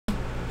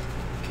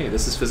Okay,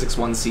 this is Physics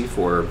 1C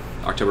for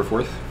October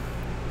 4th.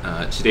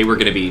 Today we're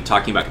going to be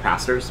talking about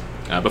capacitors.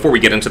 Before we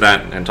get into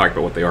that and talk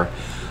about what they are,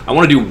 I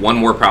want to do one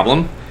more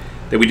problem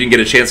that we didn't get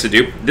a chance to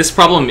do. This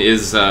problem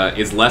is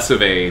less of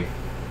a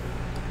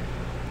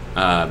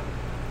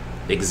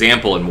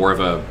example and more of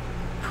a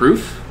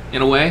proof,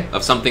 in a way,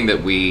 of something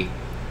that we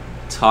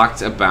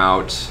talked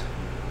about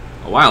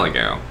a while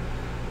ago.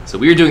 So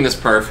we are doing this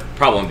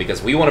problem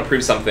because we want to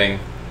prove something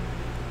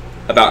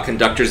about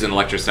conductors in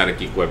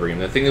electrostatic equilibrium.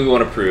 The thing that we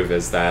want to prove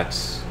is that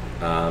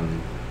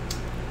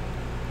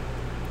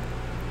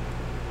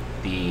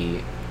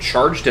the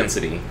charge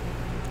density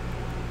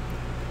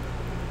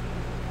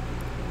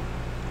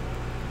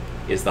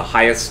is the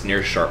highest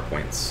near sharp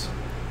points.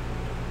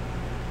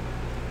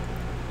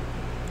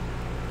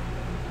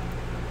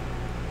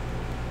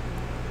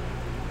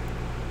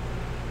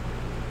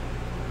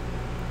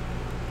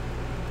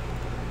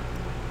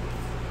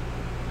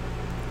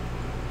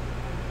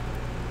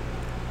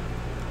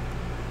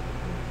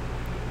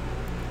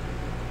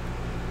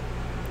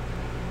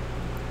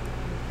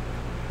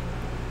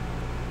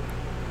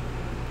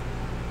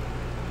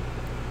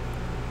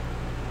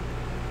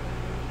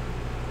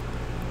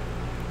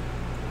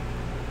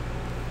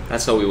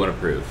 That's what we want to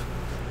prove.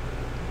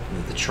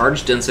 The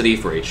charge density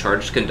for a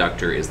charged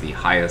conductor is the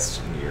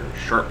highest near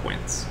sharp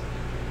points.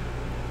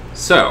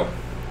 So,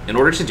 in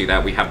order to do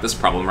that, we have this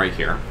problem right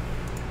here.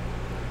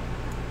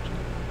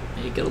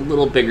 Make it a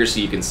little bigger so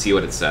you can see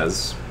what it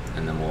says,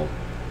 and then it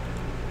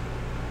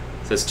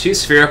says two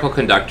spherical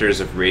conductors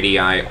of radii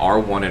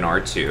R1 and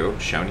R2,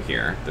 shown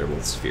here, they're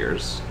both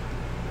spheres,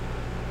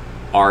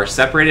 are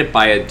separated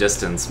by a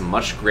distance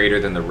much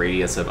greater than the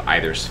radius of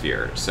either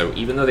sphere. So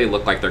even though they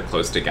look like they're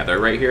close together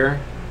right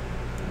here,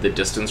 the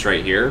distance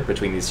right here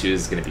between these two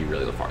is going to be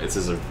really far. This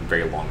is a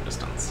very long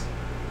distance.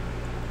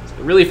 So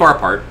they're really far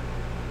apart.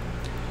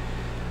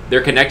 They're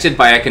connected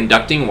by a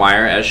conducting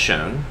wire as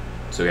shown.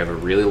 So we have a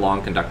really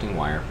long conducting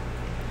wire.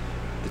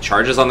 The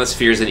charges on the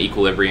spheres in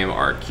equilibrium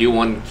are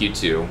Q1 and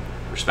Q2,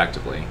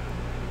 respectively,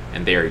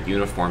 and they are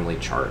uniformly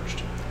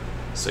charged.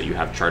 So you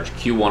have charge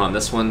Q1 on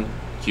this one,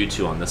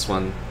 Q2 on this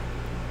one,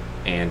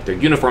 and they're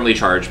uniformly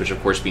charged, which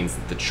of course means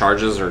that the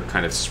charges are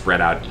kind of spread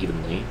out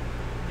evenly.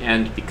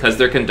 And because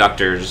they're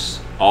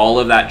conductors, all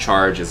of that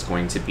charge is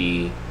going to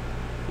be...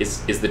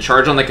 Is the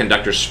charge on the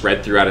conductor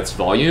spread throughout its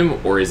volume,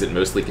 or is it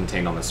mostly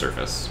contained on the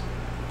surface?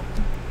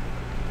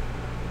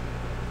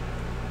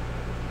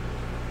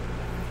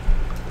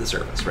 The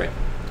surface, right?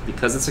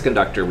 Because it's a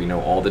conductor, we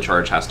know all the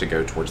charge has to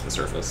go towards the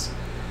surface.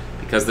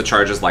 Because the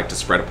charges like to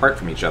spread apart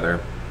from each other,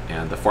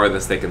 and the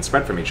farthest they can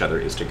spread from each other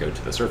is to go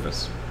to the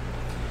surface.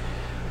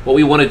 What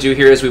we want to do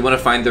here is we want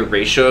to find the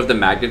ratio of the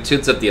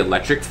magnitudes of the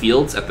electric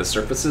fields at the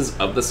surfaces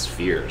of the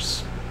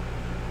spheres.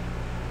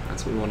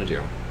 That's what we want to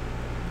do.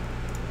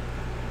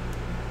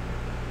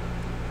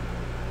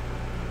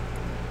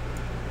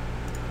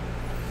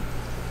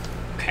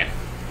 Okay.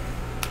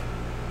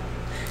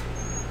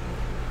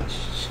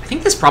 I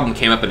think this problem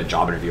came up in a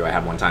job interview I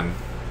had one time,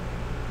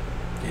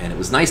 and it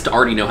was nice to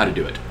already know how to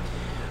do it.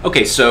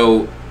 Okay,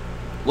 so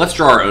let's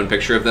draw our own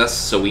picture of this.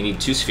 So we need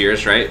two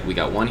spheres, right? We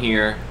got one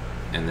here,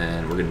 and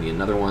then we're going to need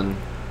another one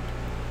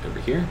over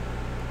here.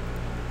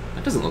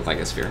 That doesn't look like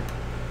a sphere.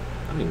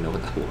 I don't even know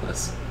what that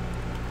was.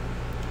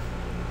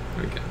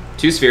 There we go.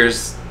 Two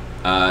spheres.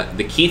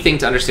 The key thing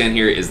to understand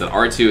here is that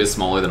R2 is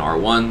smaller than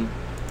R1,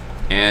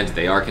 and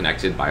they are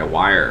connected by a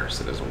wire.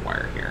 So there's a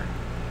wire here.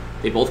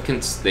 They both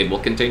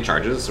contain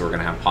charges, so we're going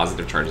to have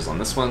positive charges on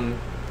this one.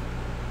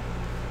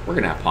 We're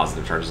going to have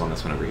positive charges on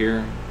this one over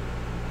here.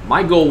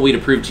 My goal will be to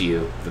prove to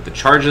you that the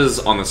charges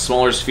on the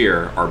smaller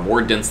sphere are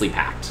more densely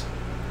packed,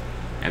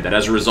 and that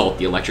as a result,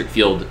 the electric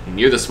field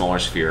near the smaller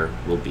sphere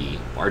will be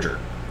larger.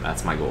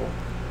 That's my goal.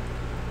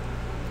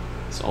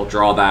 So I'll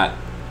draw that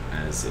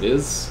as it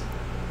is.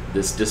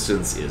 This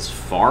distance is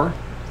far.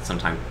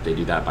 Sometimes they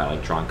do that by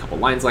like drawing a couple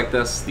lines like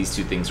this. These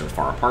two things are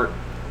far apart.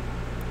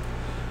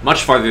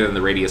 Much farther than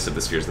the radius of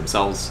the spheres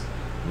themselves.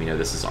 We know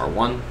this is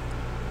R1,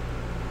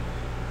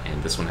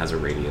 and this one has a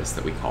radius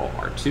that we call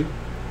R2.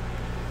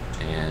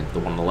 And the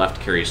one on the left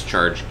carries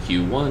charge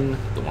Q1,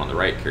 the one on the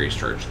right carries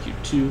charge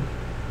Q2.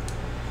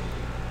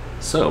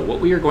 So what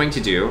we are going to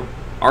do,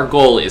 our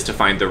goal is to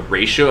find the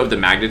ratio of the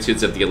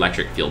magnitudes of the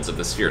electric fields of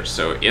the spheres.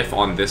 So if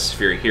on this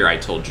sphere here I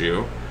told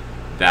you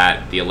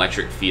that the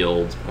electric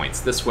field points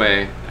this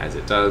way, as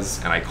it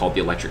does, and I called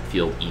the electric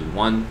field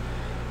E1,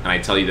 and I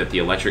tell you that the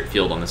electric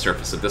field on the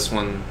surface of this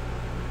one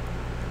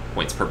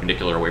points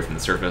perpendicular away from the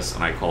surface,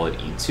 and I call it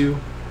E2,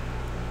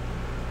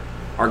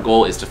 our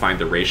goal is to find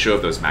the ratio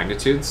of those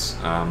magnitudes.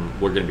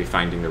 We're going to be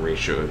finding the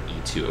ratio of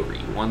E2 over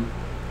E1.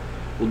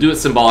 We'll do it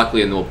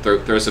symbolically, and we'll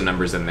throw some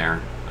numbers in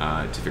there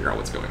to figure out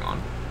what's going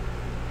on.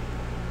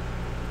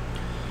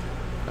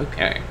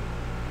 Okay.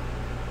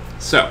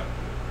 So,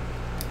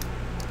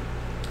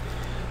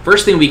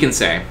 first thing we can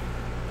say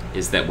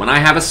is that when I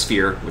have a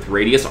sphere with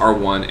radius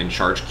R1 and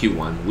charge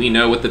Q1, we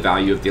know what the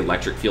value of the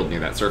electric field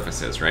near that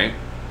surface is, right?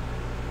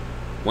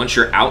 Once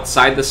you're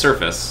outside the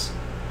surface,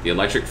 the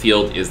electric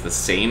field is the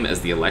same as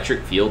the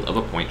electric field of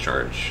a point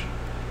charge.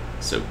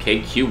 So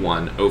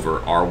KQ1 over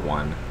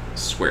R1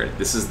 squared.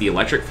 This is the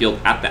electric field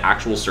at the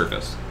actual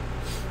surface.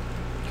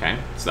 Okay,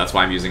 so that's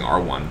why I'm using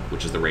R1,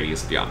 which is the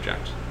radius of the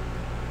object.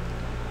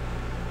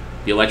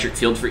 The electric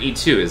field for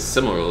E2 is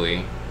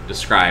similarly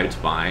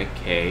described by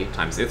K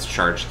times its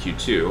charge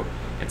Q2,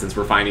 and since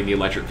we're finding the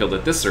electric field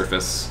at this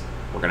surface,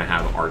 we're going to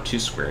have R2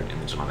 squared in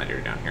the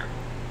denominator down here.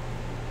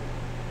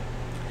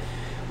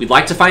 We'd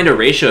like to find a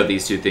ratio of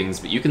these two things,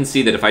 but you can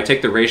see that if I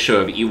take the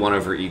ratio of E1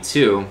 over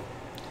E2,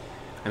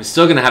 I'm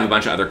still going to have a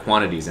bunch of other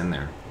quantities in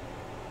there.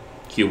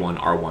 Q1,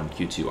 R1,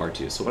 Q2,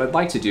 R2. So what I'd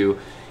like to do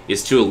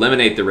is to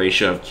eliminate the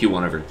ratio of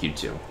Q1 over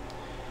Q2.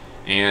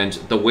 And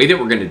the way that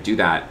we're going to do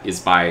that is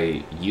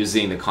by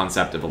using the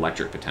concept of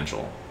electric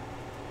potential.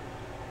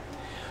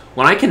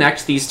 When I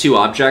connect these two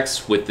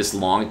objects with this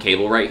long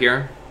cable right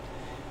here,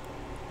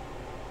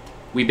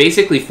 we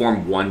basically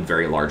form one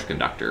very large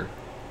conductor,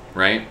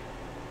 right?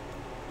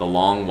 The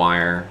long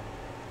wire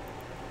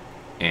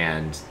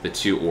and the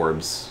two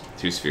orbs,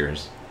 two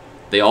spheres,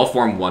 they all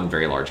form one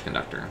very large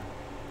conductor.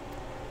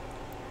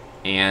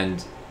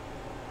 And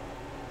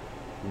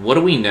what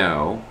do we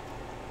know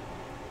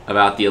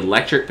about the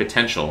electric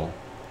potential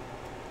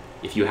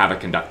if you have a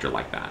conductor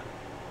like that?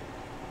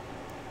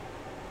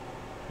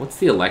 What's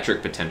the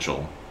electric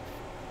potential?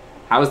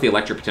 How is the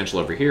electric potential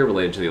over here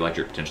related to the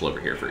electric potential over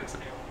here, for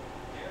example?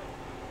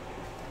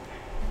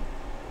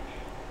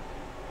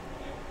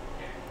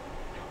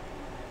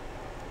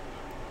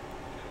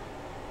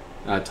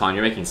 Ton,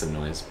 you're making some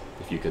noise.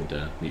 If you could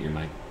mute your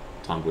mic.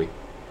 Tongui.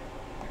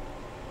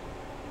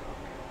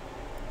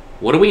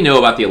 What do we know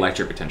about the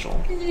electric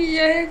potential?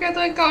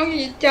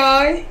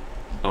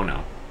 Oh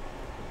no.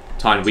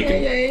 Ton, we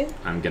can...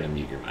 I'm gonna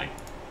mute your mic.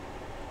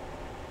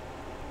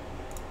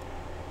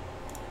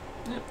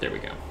 Yep, there we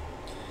go.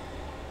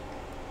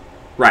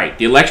 Right,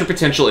 the electric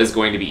potential is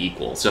going to be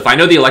equal. So if I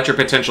know the electric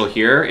potential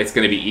here, it's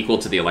going to be equal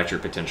to the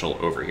electric potential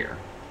over here,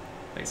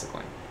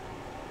 basically.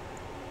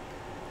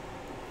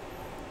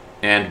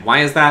 And why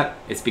is that?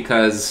 It's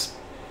because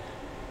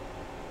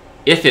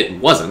if it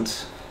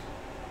wasn't,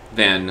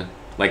 then,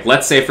 like,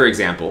 let's say, for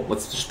example,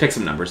 let's just pick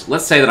some numbers.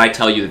 Let's say that I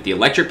tell you that the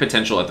electric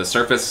potential at the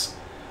surface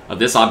of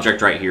this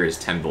object right here is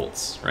 10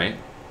 volts, right?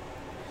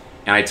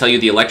 And I tell you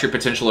the electric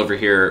potential over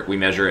here, we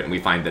measure it and we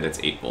find that it's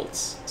 8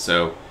 volts.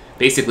 So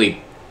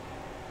basically,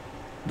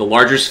 the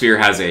larger sphere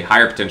has a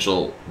higher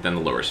potential than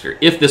the lower sphere.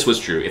 If this was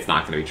true, it's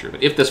not going to be true,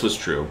 but if this was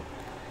true,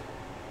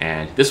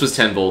 and this was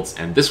 10 volts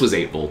and this was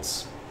 8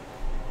 volts,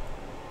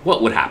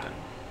 what would happen?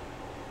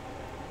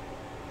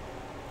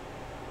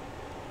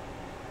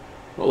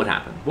 What would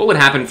happen? What would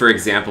happen, for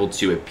example,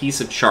 to a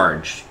piece of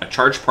charge, a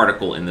charged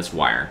particle in this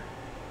wire?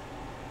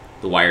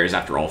 The wire is,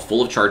 after all,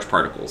 full of charged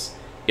particles.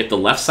 If the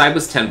left side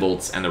was 10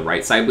 volts and the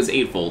right side was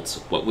 8 volts,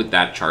 what would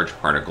that charged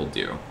particle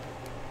do?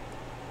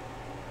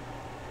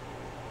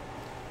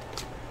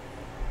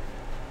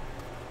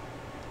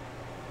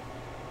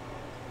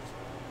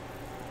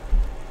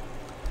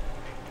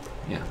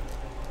 Yeah.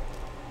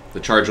 The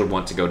charge would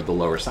want to go to the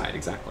lower side,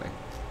 exactly.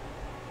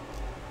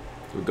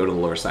 It would go to the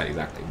lower side,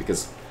 exactly,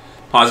 because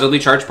positively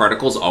charged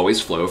particles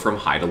always flow from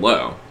high to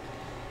low.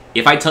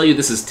 If I tell you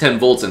this is 10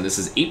 volts and this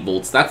is 8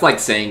 volts, that's like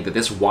saying that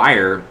this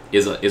wire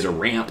is a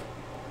ramp,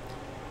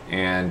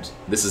 and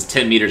this is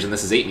 10 meters and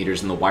this is 8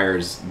 meters, and the wire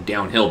is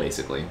downhill,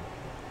 basically.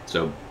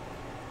 So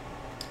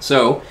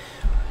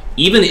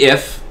even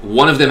if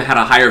one of them had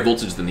a higher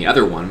voltage than the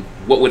other one,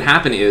 what would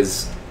happen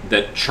is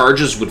that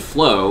charges would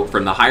flow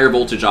from the higher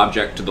voltage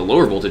object to the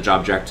lower voltage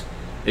object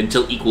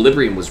until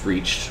equilibrium was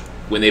reached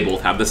when they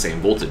both have the same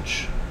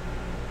voltage.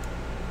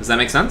 Does that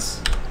make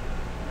sense?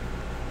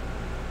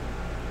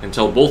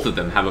 Until both of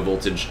them have a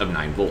voltage of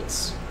 9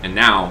 volts. And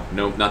now,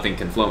 nothing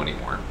can flow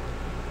anymore.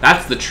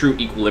 That's the true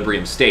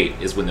equilibrium state,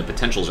 is when the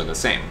potentials are the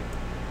same.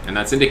 And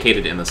that's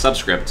indicated in the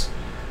subscript.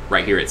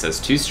 Right here it says,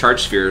 two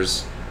charged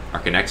spheres are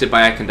connected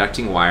by a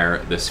conducting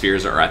wire. The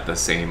spheres are at the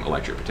same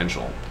electric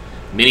potential.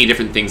 Many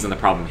different things in the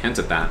problem hint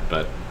at that,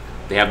 but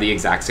they have the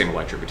exact same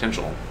electric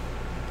potential.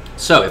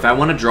 So if I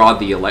want to draw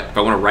if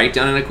I want to write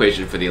down an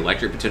equation for the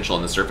electric potential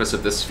on the surface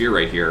of this sphere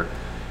right here,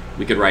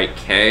 we could write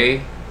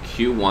K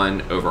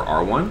Q1 over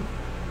R1.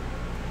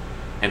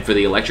 And for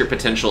the electric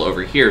potential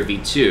over here,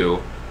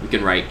 V2, we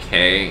can write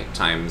K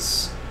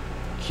times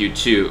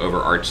Q2 over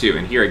R2.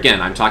 And here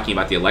again, I'm talking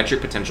about the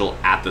electric potential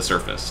at the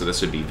surface. So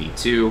this would be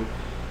V2,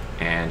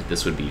 and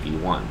this would be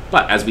V1.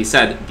 But as we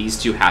said,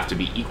 these two have to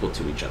be equal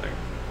to each other,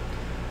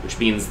 which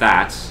means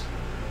that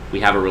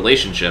we have a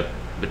relationship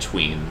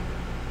between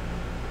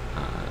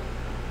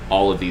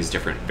all of these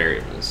different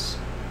variables.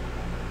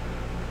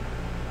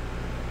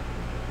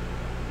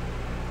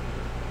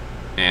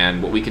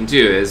 And what we can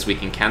do is we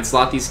can cancel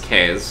out these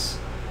k's,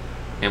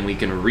 and we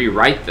can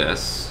rewrite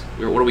this.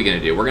 What are we going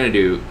to do? We're going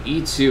to do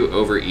E2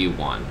 over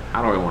E1.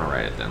 How do I want to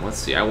write it then? Let's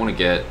see. I want to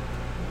get...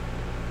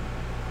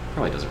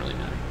 Probably doesn't really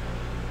matter.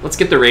 Let's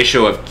get the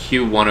ratio of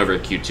Q1 over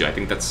Q2. I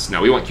think that's...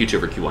 No, we want Q2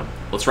 over Q1.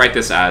 Let's write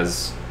this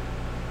as...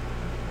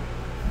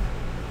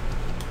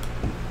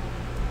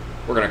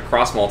 We're going to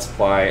cross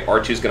multiply.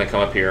 R2 is going to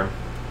come up here.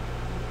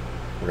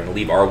 We're going to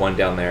leave R1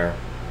 down there.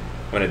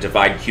 I'm going to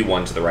divide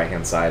Q1 to the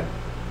right-hand side.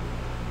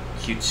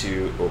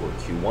 Q2 over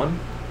Q1.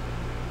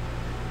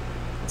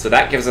 So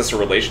that gives us a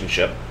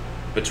relationship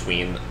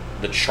between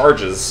the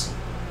charges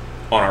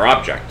on our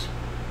object.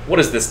 What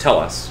does this tell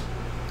us?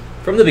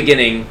 From the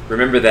beginning,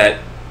 remember that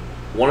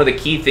one of the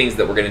key things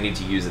that we're going to need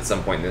to use at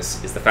some point in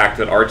this is the fact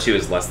that R2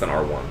 is less than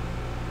R1.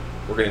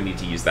 We're going to need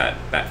to use that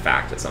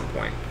fact at some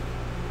point,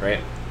 right?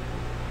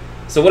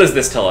 So what does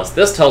this tell us?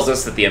 This tells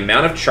us that the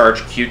amount of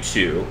charge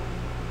Q2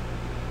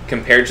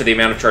 compared to the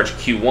amount of charge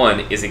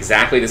Q1 is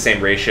exactly the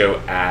same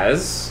ratio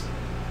as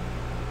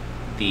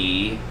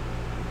the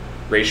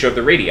ratio of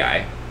the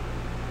radii.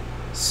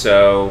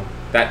 So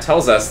that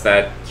tells us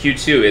that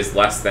Q2 is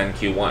less than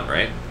Q1,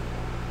 right?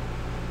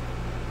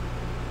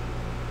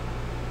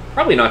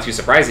 Probably not too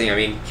surprising. I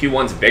mean,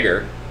 Q1's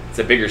bigger. It's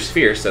a bigger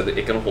sphere, so that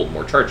it can hold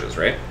more charges,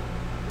 right?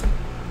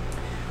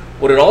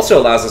 What it also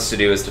allows us to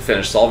do is to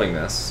finish solving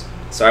this.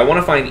 So I want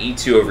to find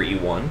E2 over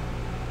E1.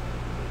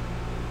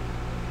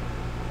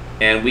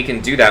 And we can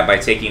do that by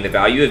taking the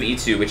value of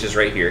E2, which is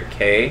right here,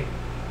 K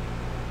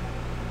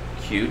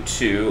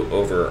Q2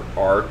 over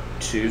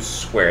R2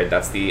 squared.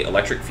 That's the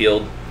electric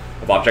field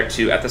of object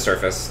 2 at the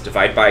surface.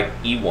 Divide by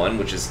E1,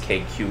 which is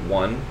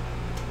KQ1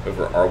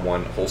 over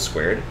R1 whole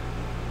squared.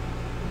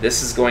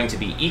 This is going to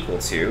be equal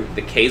to,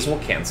 the K's will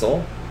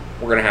cancel.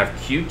 We're going to have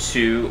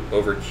Q2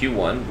 over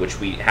Q1, which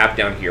we have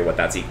down here what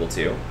that's equal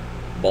to,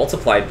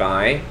 multiplied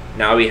by,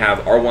 now we have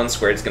R1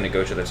 squared is going to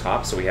go to the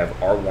top, so we have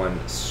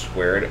R1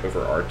 squared over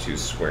R2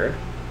 squared.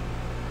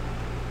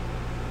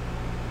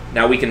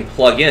 Now we can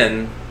plug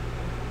in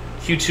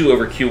Q2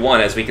 over Q1,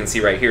 as we can see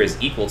right here,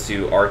 is equal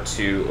to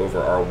R2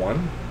 over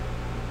R1.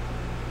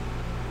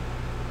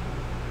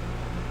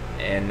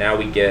 And now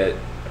we get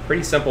a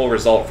pretty simple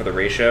result for the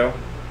ratio.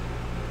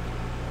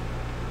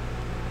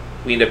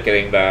 We end up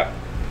getting that,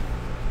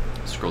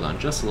 scroll down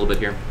just a little bit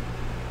here.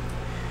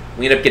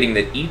 We end up getting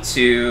that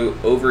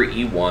E2 over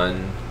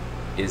E1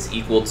 is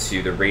equal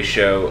to the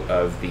ratio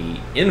of the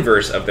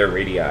inverse of their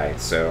radii.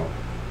 So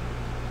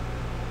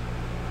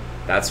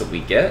that's what we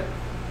get.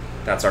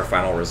 That's our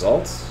final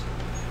result.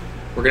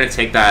 We're going to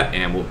take that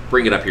and we'll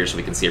bring it up here so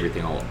we can see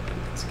everything all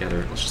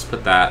together. Let's just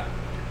put that.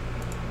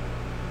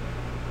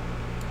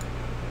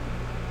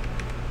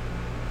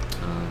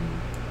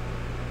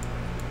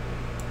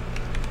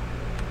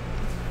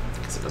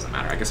 I guess it doesn't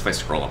matter. I guess if I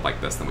scroll up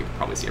like this, then we can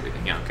probably see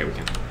everything. Yeah, okay, we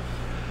can.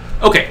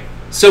 Okay,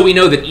 so we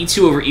know that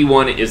E2 over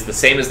E1 is the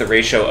same as the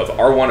ratio of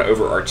R1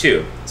 over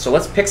R2. So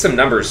let's pick some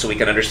numbers so we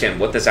can understand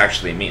what this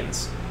actually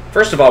means.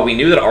 First of all, we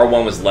knew that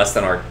R1 was less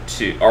than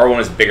R2. R1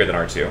 is bigger than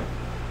R2.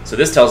 So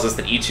this tells us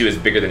that E2 is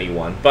bigger than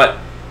E1. But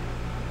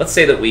let's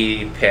say that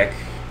we pick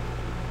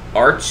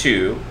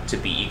R2 to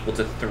be equal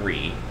to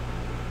 3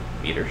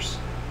 meters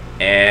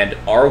and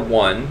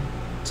R1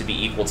 to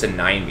be equal to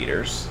 9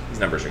 meters. These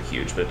numbers are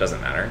huge, but it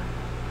doesn't matter.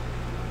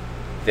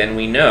 Then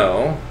we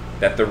know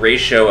that the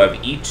ratio of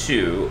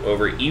E2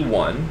 over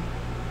E1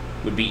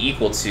 would be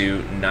equal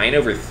to 9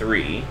 over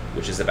 3,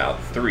 which is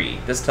about 3.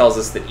 This tells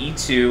us that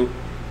E2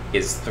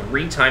 is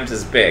 3 times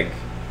as big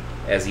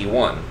as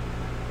E1.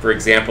 For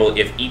example,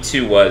 if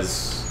E2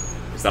 was...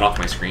 Is that off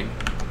my screen?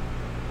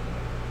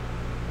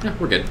 Yeah,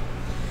 we're good.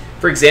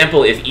 For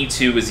example, if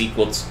E2 was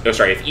equal to... Oh,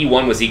 sorry, if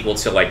E1 was equal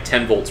to like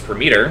 10 volts per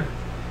meter,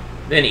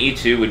 then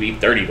E2 would be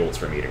 30 volts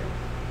per meter.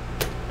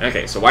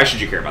 Okay, so why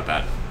should you care about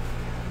that?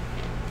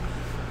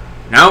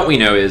 Now what we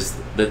know is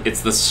that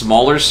it's the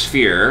smaller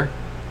sphere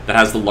that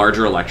has the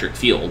larger electric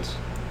field.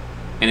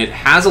 And it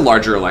has a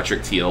larger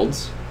electric field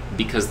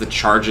because the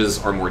charges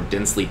are more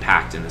densely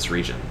packed in this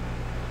region.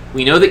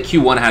 We know that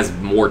Q1 has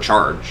more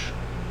charge,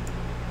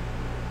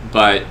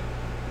 but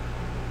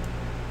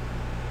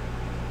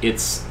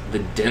it's the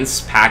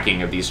dense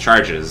packing of these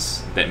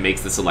charges that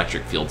makes this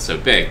electric field so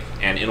big.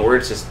 And in order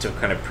to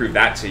kind of prove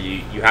that to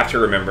you, you have to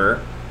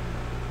remember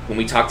when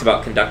we talked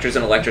about conductors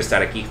and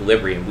electrostatic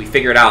equilibrium, we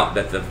figured out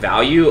that the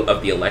value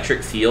of the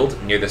electric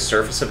field near the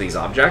surface of these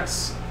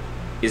objects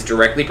is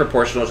directly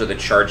proportional to the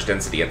charge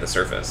density at the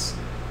surface.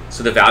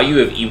 So the value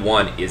of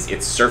E1 is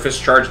its surface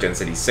charge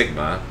density,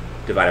 sigma,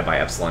 divided by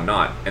epsilon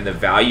naught. And the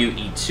value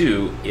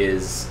E2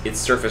 is its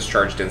surface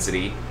charge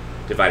density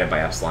divided by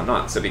epsilon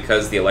naught. So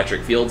because the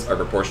electric fields are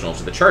proportional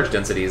to the charge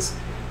densities,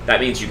 that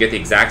means you get the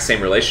exact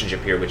same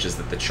relationship here, which is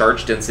that the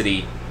charge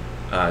density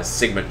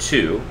sigma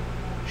 2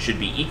 should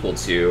be equal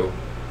to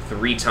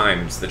 3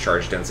 times the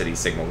charge density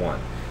sigma 1.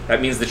 That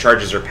means the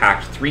charges are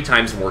packed 3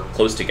 times more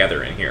close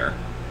together in here.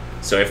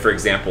 So if, for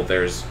example,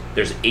 there's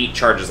 8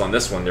 charges on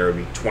this one, there would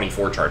be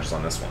 24 charges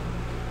on this one,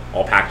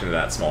 all packed into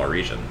that smaller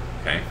region,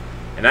 okay?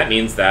 And that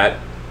means that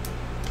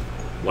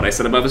what I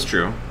said above is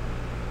true.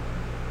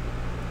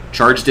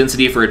 Charge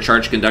density for a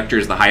charged conductor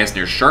is the highest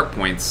near sharp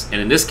points,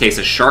 and in this case,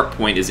 a sharp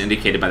point is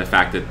indicated by the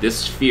fact that this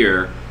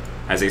sphere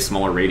has a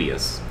smaller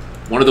radius.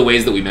 One of the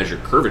ways that we measure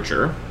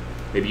curvature,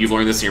 maybe you've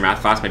learned this in your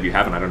math class, maybe you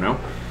haven't, I don't know.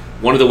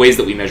 One of the ways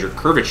that we measure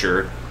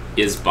curvature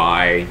is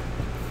by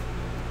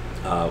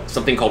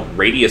something called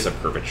radius of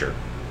curvature.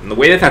 And the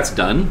way that that's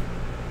done,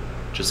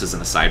 just as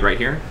an aside right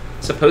here,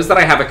 suppose that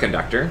I have a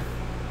conductor,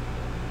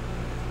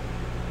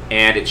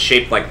 and it's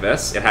shaped like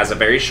this. It has a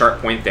very sharp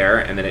point there,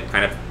 and then it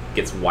kind of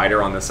gets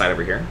wider on this side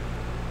over here.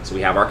 So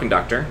we have our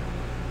conductor.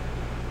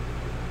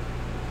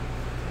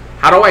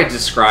 How do I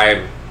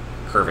describe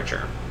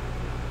curvature?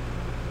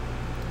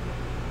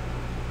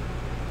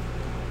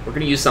 We're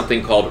going to use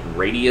something called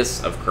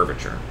radius of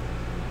curvature.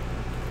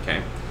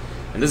 Okay?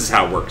 And this is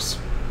how it works.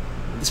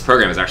 This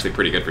program is actually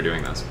pretty good for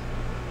doing this.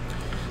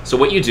 So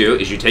what you do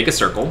is you take a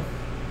circle.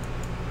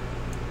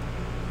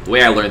 The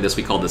way I learned this,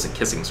 we called this a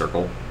kissing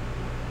circle.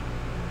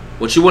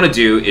 What you want to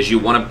do is you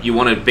want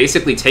to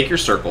basically take your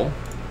circle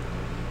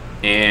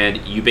and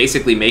you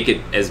basically make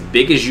it as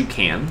big as you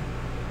can,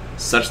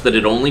 such that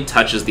it only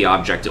touches the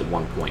object at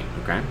one point,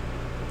 okay?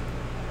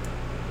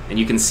 And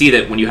you can see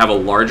that when you have a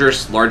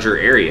larger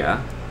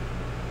area,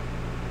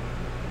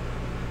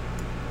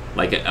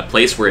 like a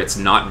place where it's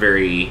not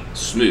very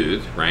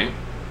smooth, right?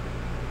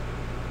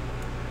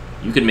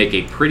 You can make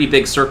a pretty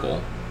big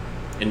circle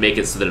and make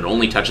it so that it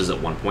only touches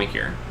at one point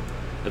here.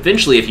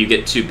 Eventually, if you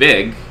get too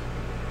big,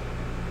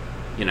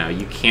 you know,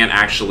 you can't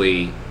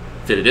actually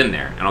fit it in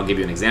there. And I'll give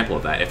you an example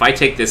of that. If I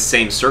take this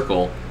same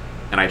circle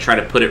and I try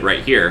to put it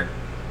right here,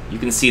 you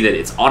can see that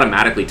it's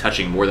automatically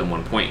touching more than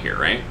one point here,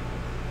 right?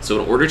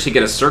 So in order to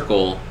get a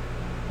circle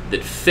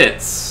that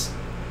fits,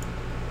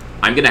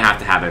 I'm going to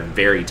have a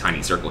very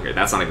tiny circle here.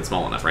 That's not even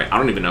small enough, right? I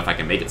don't even know if I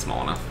can make it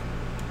small enough.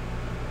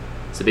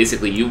 So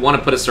basically, you want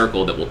to put a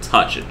circle that will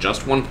touch at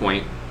just one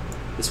point.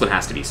 This one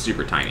has to be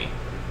super tiny,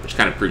 which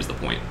kind of proves the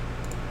point.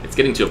 It's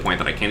getting to a point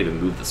that I can't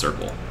even move the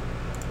circle,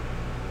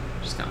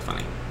 which is kind of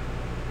funny.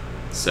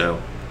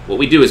 So what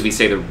we do is we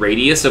say the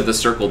radius of the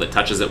circle that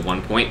touches at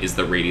one point is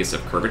the radius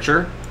of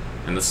curvature,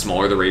 and the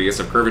smaller the radius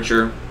of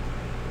curvature,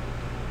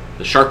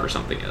 the sharper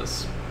something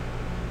is.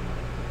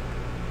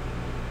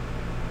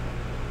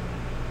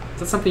 Is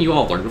that something you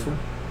all learned before?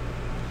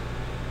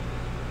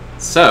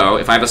 So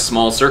if I have a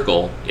small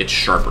circle, it's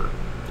sharper.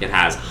 It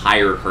has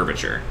higher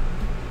curvature,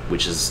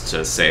 which is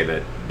to say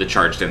that the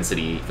charge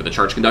density for the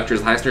charge conductor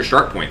is the highest near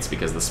sharp points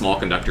because the small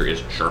conductor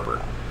is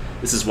sharper.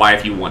 This is why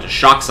if you want to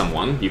shock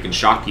someone, you can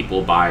shock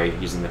people by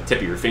using the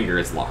tip of your finger.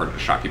 It's a lot harder to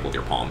shock people with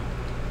your palm.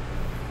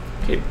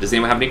 Okay, does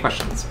anyone have any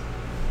questions?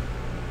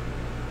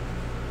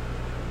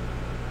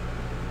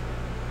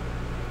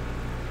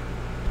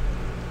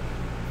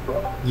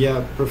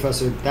 Yeah,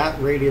 Professor,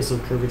 that radius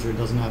of curvature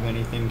doesn't have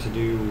anything to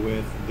do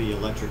with the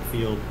electric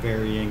field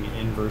varying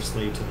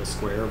inversely to the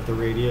square of the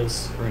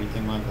radius or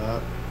anything like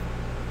that?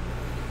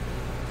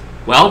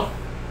 Well,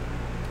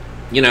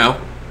 you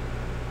know,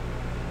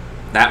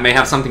 that may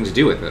have something to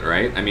do with it,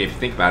 right? I mean, if you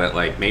think about it,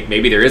 like,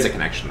 maybe there is a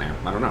connection there.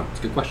 I don't know. It's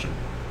a good question.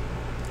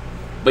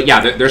 But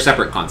yeah, they're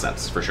separate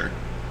concepts, for sure.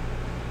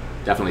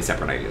 Definitely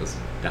separate ideas.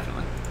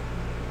 Definitely.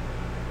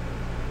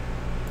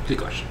 Good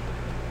question.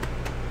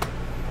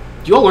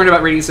 Do you all learn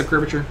about radius of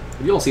curvature?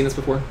 Have you all seen this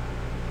before?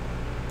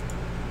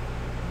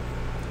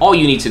 All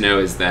you need to know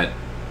is that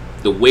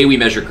the way we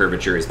measure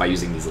curvature is by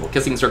using these little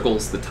kissing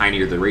circles. The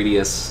tinier the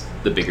radius,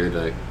 the bigger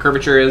the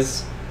curvature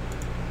is.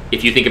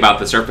 If you think about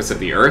the surface of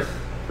the Earth,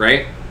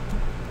 right?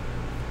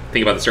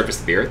 Think about the surface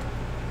of the Earth.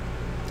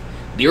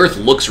 The Earth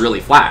looks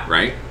really flat,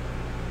 right?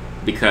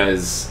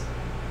 Because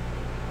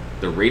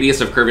the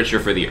radius of curvature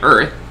for the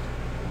Earth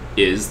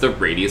is the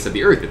radius of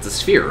the Earth. It's a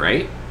sphere,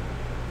 right?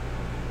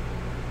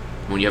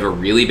 When you have a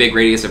really big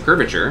radius of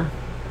curvature,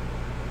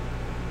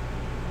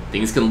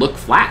 things can look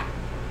flat,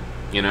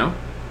 you know?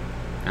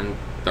 And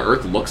the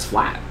Earth looks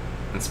flat.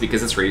 It's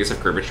because its radius of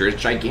curvature is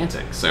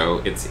gigantic, so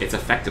it's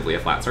effectively a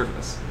flat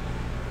surface,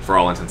 for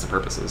all intents and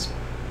purposes.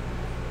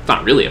 It's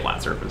not really a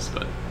flat surface,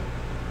 but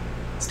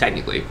it's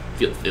technically,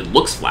 it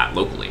looks flat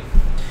locally.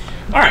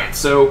 All right,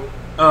 so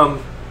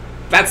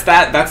that's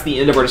that. That's the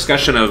end of our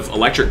discussion of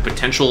electric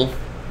potential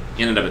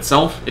in and of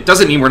itself. It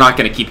doesn't mean we're not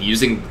going to keep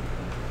using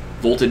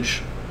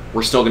voltage.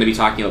 We're still going to be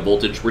talking about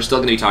voltage. We're still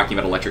going to be talking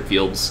about electric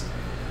fields.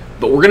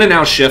 But we're going to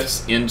now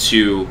shift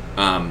into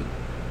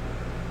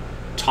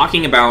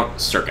talking about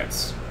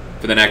circuits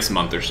for the next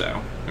month or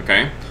so,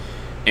 okay?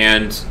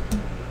 And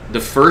the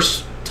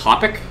first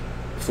topic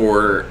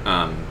for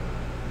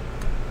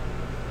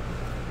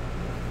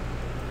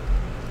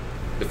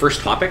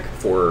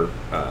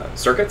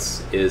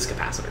circuits is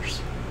capacitors.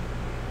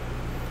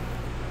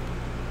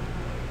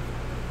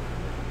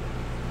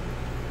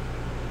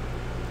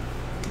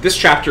 This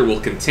chapter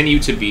will continue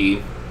to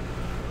be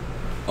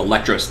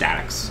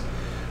electrostatics.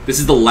 This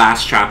is the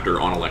last chapter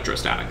on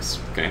electrostatics,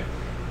 okay?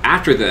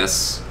 After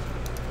this,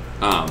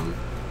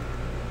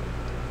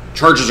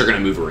 charges are going to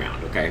move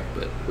around, okay?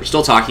 But we're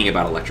still talking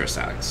about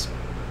electrostatics.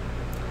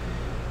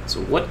 So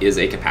what is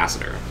a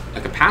capacitor? A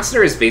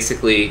capacitor is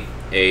basically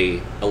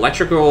a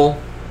electrical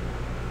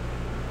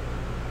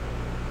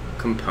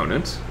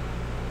component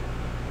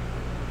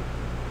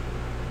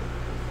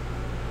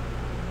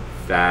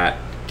that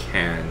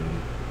can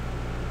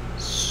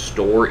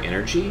store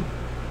energy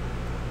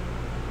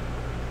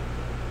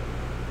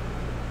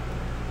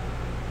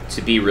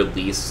to be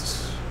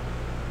released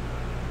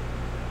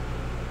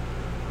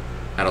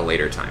at a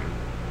later time.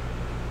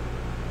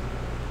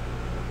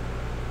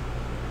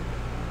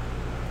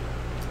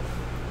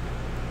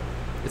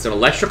 It's an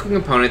electrical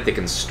component that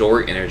can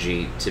store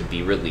energy to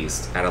be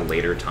released at a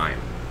later time.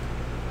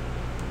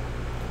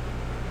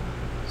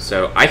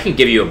 So I can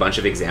give you a bunch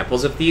of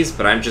examples of these,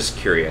 but I'm just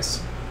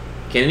curious.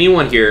 Can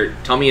anyone here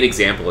tell me an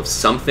example of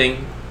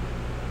something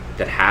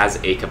that has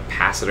a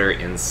capacitor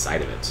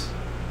inside of it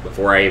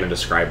before I even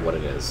describe what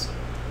it is?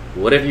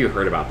 What have you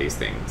heard about these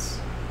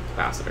things?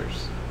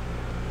 Capacitors.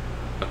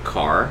 A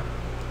car.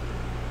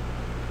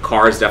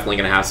 Car is definitely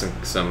going to have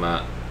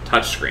some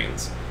touch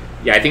screens.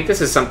 Yeah, I think this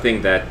is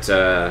something that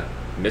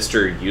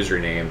Mr.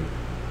 Username,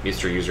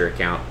 Mr. User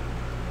Account,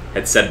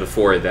 had said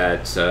before,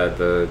 that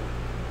the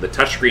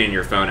touchscreen in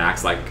your phone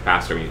acts like a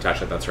capacitor when you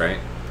touch it. That's right.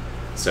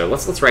 So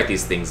let's write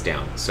these things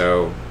down.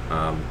 So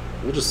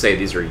we'll just say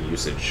these are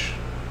usage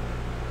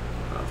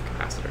of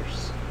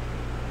capacitors.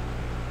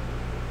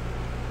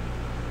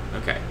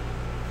 Okay.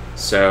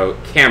 So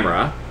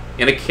camera.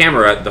 In a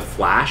camera, the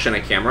flash in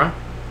a camera,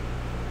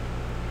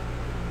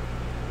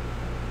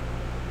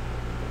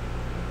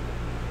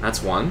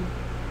 that's one.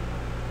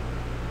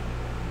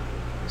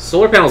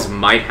 Solar panels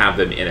might have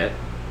them in it,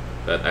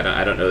 but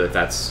I don't know that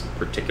that's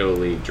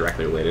particularly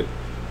directly related.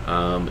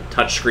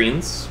 Touch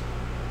screens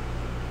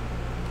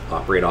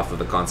operate off of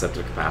the concept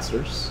of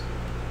capacitors.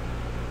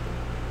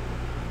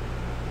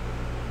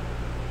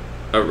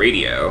 A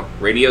radio.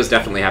 Radios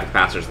definitely have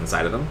capacitors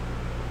inside of them.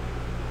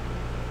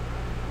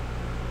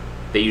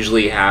 They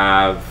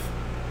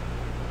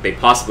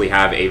possibly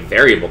have a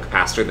variable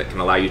capacitor that can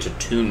allow you to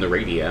tune the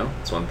radio.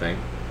 That's one thing.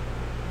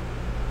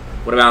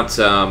 What about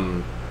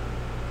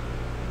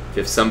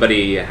if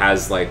somebody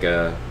has like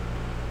a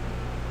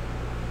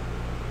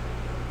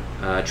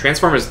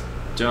transformers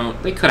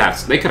they could have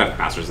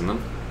capacitors in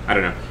them. I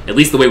don't know. At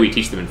least the way we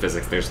teach them in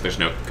physics, there's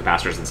no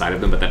capacitors inside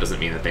of them, but that doesn't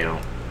mean that they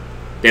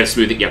have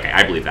smoothing. Yeah, okay,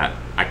 I believe that.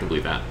 I can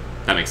believe that.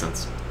 That makes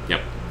sense.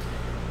 Yep.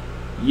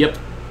 Yep.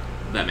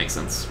 That makes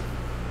sense.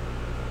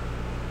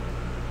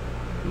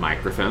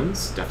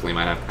 Microphones definitely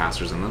might have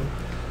capacitors in them.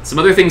 Some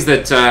other things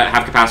that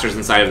have capacitors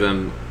inside of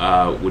them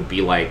would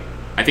be like,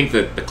 I think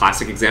the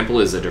classic example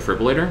is a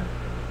defibrillator.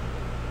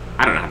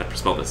 I don't know how to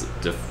spell this.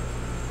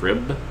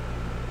 Defibrillator?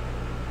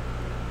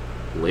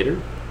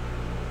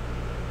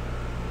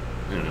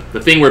 I don't know.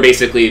 The thing where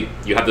basically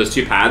you have those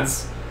two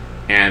pads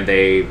and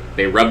they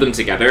rub them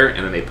together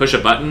and then they push a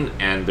button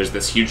and there's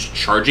this huge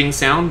charging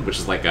sound, which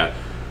is like a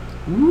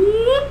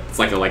whoop. It's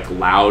like a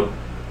loud,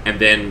 and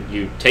then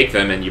you take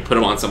them and you put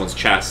them on someone's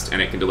chest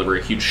and it can deliver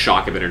a huge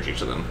shock of energy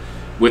to them,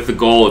 with the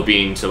goal of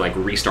being to like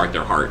restart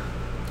their heart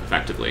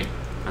effectively.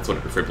 That's what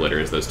a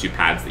defibrillator is, those two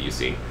pads that you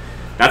see.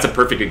 That's a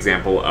perfect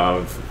example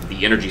of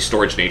the energy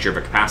storage nature of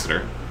a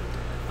capacitor.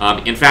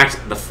 In fact,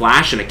 the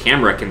flash in a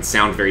camera can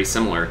sound very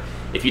similar.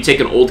 If you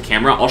take an old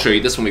camera, I'll show you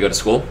this when we go to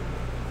school,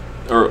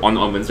 or on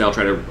Wednesday I'll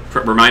try to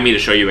remind me to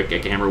show you a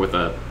camera with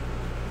a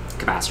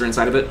capacitor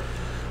inside of it.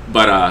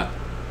 But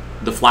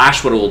the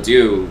flash, what it will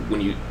do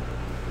when you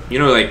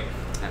know, like,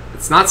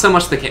 it's not so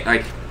much the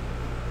like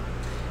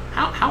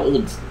how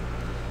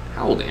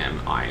old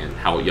am I and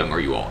how young are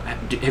you all?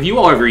 Have you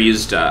all ever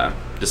used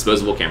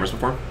disposable cameras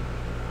before?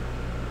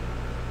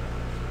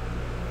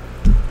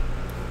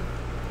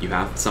 You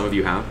have? Some of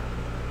you have?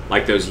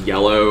 Like those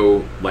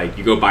yellow, like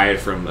you go buy it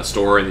from a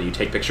store and then you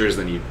take pictures,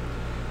 then you...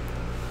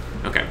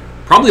 Okay.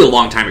 Probably a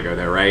long time ago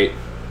though, right?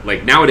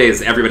 Like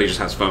nowadays everybody just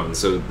has phones,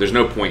 so there's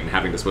no point in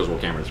having disposable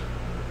cameras.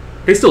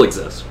 They still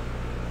exist.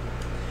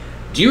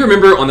 Do you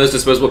remember on those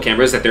disposable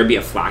cameras that there'd be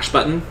a flash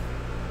button?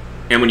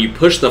 And when you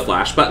push the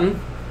flash button,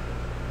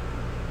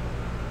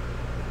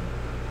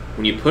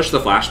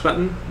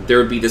 there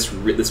would be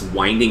this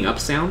winding up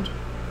sound?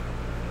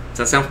 Does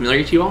that sound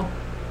familiar to you all?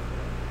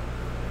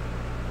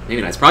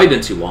 Maybe not. It's probably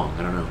been too long.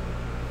 I don't know.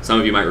 Some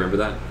of you might remember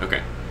that.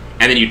 Okay.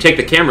 And then you take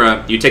the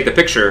camera, you take the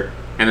picture,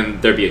 and then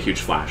there'd be a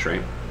huge flash,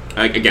 right?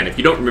 Again, if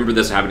you don't remember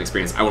this or haven't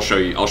experienced, I will show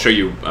you. I'll show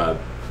you a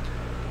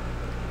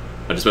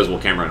disposable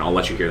camera, and I'll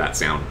let you hear that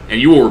sound, and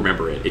you will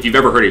remember it. If you've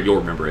ever heard it, you'll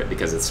remember it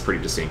because it's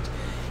pretty distinct.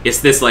 It's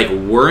this like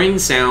whirring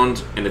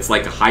sound, and it's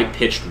like a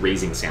high-pitched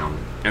raising sound.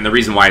 And the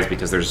reason why is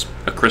because there's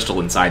a crystal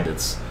inside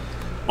that's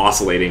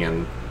oscillating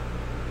and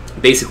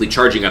basically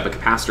charging up a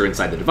capacitor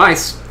inside the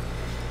device.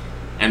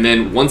 And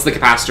then once the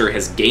capacitor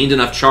has gained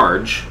enough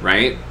charge,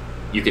 right,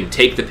 you can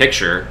take the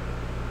picture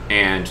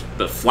and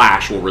the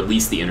flash will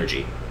release the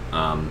energy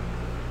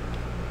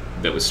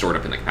that was stored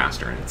up in the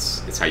capacitor. And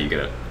it's how you get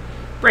a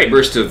bright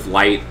burst of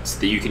light so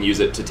that you can use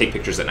it to take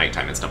pictures at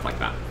nighttime and stuff like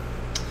that.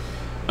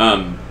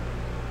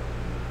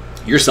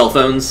 Your cell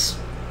phones,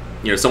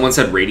 you know, someone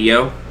said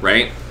radio,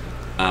 right?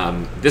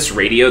 This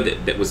radio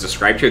that was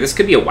described here, this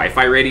could be a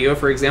Wi-Fi radio,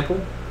 for example.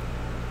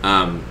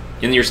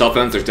 In your cell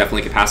phones, there's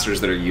definitely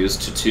capacitors that are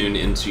used to tune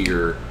into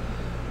your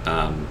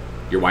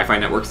Wi-Fi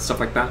networks and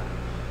stuff like that.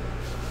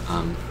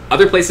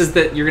 Other places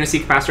that you're going to see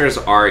capacitors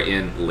are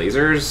in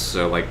lasers,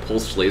 so like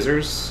pulsed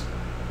lasers.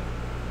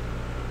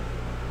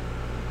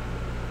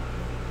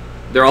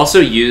 They're also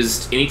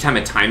used anytime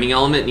a timing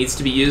element needs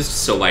to be used,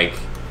 so like,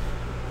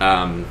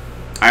 I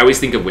always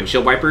think of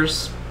windshield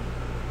wipers.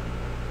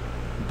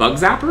 Bug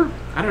zapper?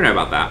 I don't know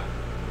about that.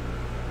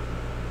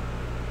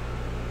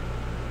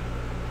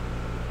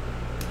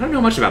 don't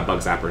know much about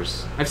bug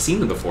zappers. I've seen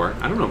them before.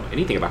 I don't know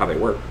anything about how they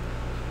work.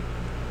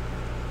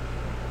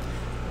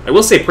 I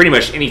will say pretty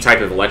much any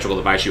type of electrical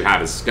device you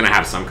have is going to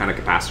have some kind of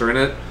capacitor in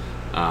it.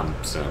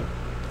 So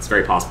it's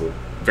very possible,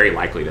 very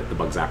likely that the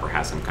bug zapper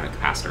has some kind of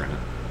capacitor in it.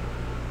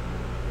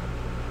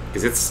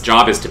 Because its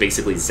job is to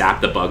basically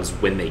zap the bugs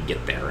when they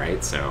get there,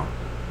 right? So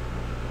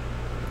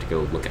I have to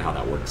go look at how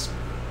that works.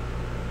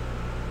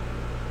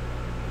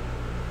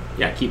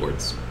 Yeah,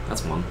 keyboards.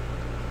 That's one.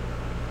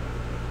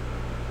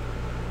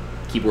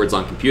 Keyboards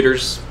on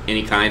computers,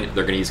 any kind,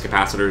 they're going to use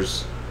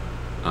capacitors.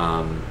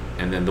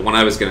 And then the one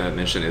I was going to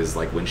mention is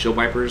like windshield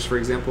wipers, for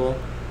example.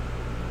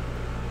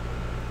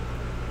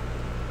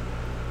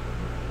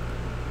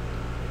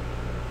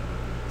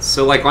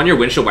 So like on your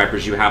windshield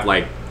wipers, you have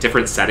like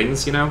different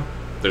settings, you know?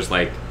 There's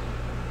like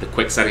the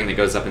quick setting that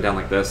goes up and down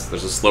like this.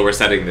 There's a slower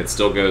setting that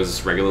still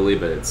goes regularly,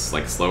 but it's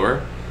like slower.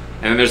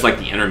 And then there's like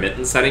the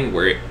intermittent setting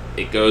where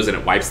it goes and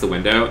it wipes the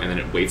window and then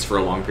it waits for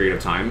a long period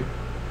of time.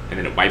 And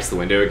then it wipes the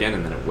window again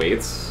and then it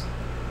waits.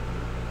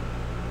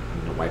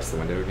 And then it wipes the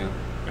window again.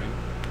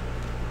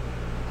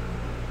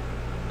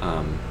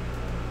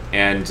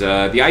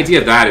 The idea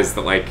of that is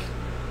that like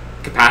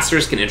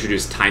capacitors can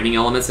introduce timing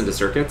elements into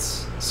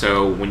circuits.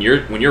 So when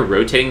you're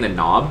rotating the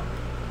knob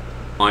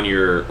on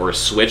your or a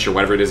switch or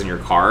whatever it is in your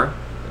car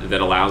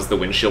that allows the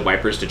windshield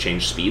wipers to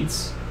change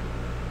speeds,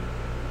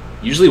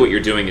 usually what you're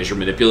doing is you're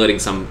manipulating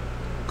some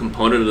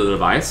component of the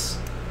device,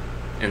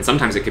 and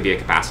sometimes it could be a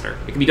capacitor.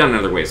 It can be done in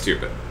other ways too,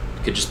 but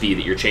it could just be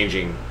that you're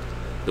changing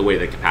the way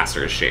the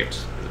capacitor is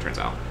shaped, as it turns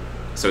out.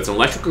 So it's an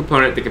electrical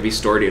component that can be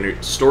stored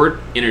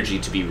energy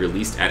to be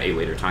released at a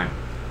later time.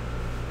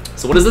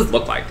 So what does this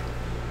look like?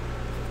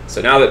 So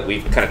now that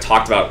we've kind of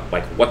talked about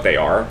like what they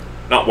are,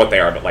 not what they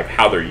are, but like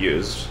how they're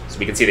used, so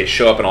we can see they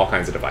show up in all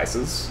kinds of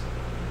devices.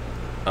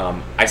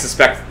 I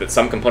suspect that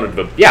some component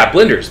of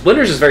blenders.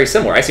 Blenders is very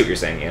similar. I see what you're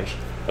saying, Ange.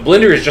 A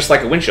blender is just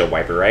like a windshield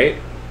wiper, right?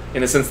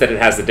 In the sense that it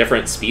has the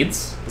different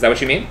speeds. Is that what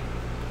you mean?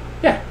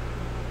 Yeah,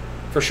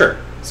 for sure.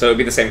 So it'd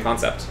be the same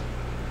concept.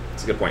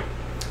 That's a good point.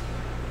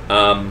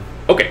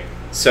 Okay,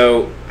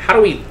 so how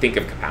do we think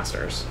of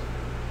capacitors?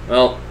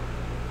 Well,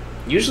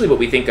 usually what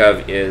we think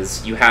of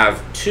is you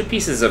have two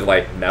pieces of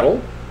like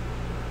metal.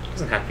 It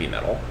doesn't have to be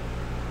metal.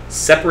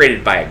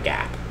 Separated by a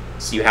gap.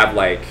 So you have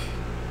like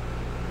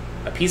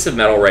a piece of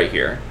metal right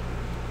here,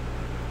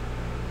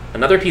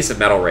 another piece of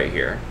metal right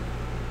here.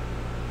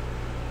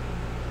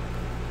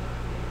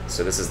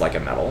 So this is like a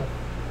metal.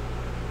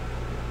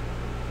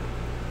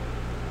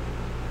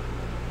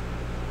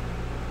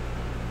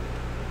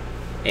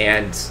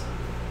 And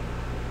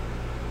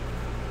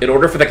in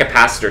order for the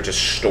capacitor to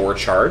store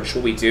charge,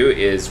 what we do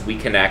is we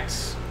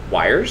connect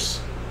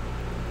wires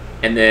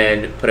and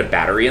then put a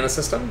battery in the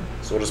system.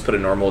 So we'll just put a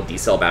normal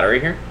D-cell battery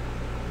here.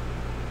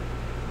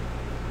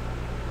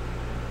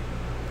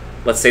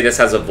 Let's say this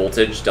has a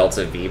voltage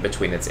delta V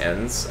between its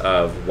ends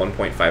of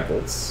 1.5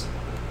 volts.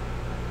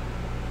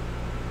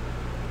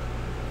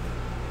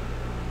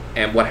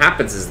 And what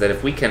happens is that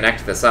if we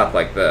connect this up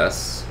like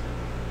this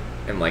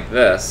and like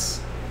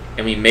this,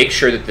 and we make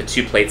sure that the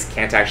two plates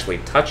can't actually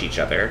touch each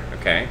other,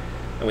 okay?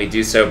 And we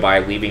do so by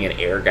leaving an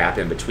air gap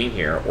in between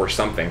here or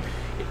something.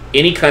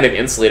 Any kind of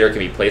insulator can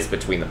be placed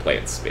between the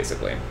plates,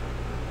 basically,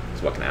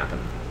 is what can happen.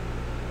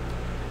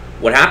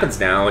 What happens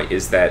now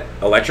is that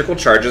electrical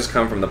charges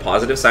come from the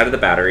positive side of the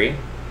battery,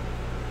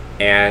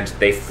 and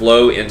they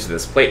flow into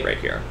this plate right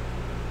here.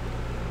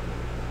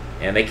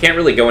 And they can't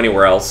really go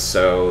anywhere else,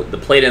 so the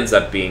plate ends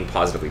up being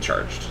positively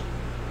charged.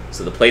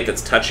 So the plate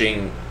that's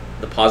touching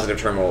the positive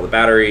terminal of the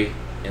battery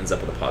ends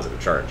up with a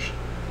positive charge.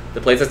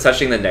 The plate that's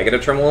touching the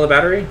negative terminal of the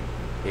battery,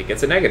 it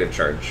gets a negative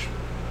charge.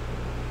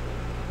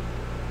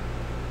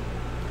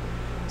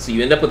 So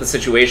you end up with a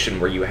situation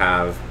where you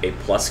have a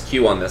plus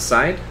Q on this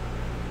side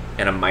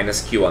and a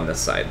minus Q on this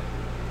side.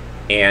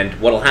 And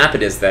what will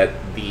happen is that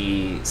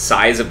the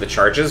size of the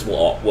charges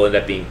will end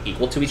up being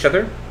equal to each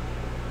other.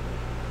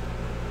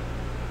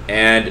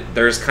 And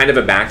there's kind of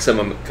a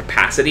maximum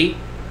capacity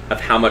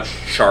of how much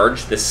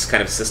charge this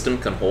kind of system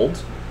can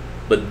hold.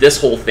 But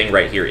this whole thing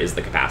right here is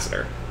the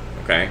capacitor,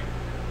 okay?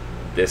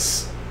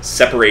 This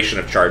separation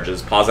of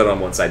charges, positive on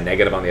one side,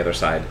 negative on the other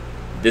side,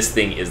 this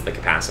thing is the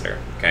capacitor,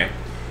 okay?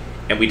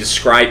 And we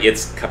describe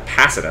its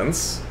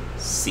capacitance,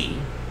 C,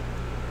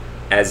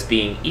 as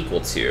being equal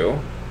to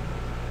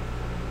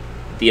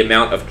the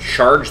amount of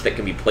charge that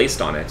can be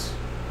placed on it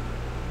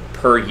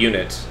per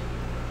unit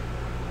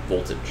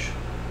voltage.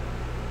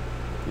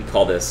 We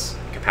call this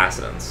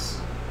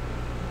capacitance.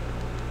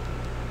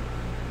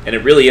 And it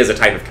really is a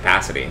type of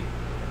capacity,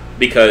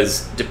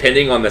 because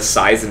depending on the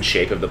size and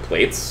shape of the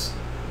plates,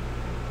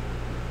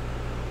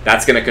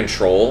 that's going to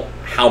control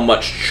how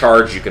much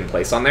charge you can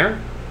place on there.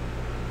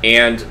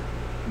 And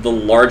the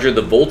larger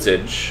the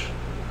voltage,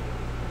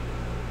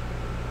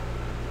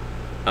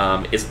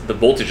 the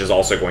voltage is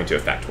also going to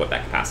affect what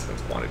that capacitance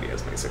quantity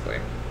is, basically.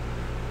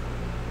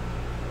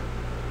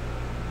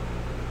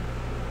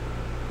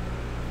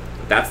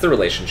 That's the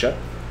relationship.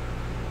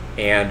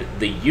 And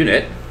the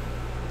unit,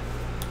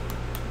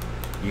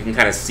 you can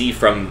kind of see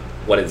from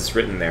what is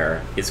written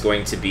there is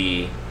going to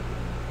be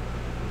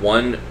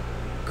 1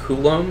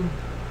 coulomb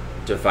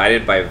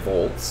divided by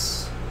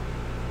volts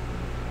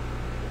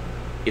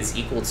is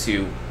equal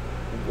to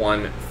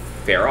 1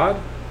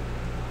 farad.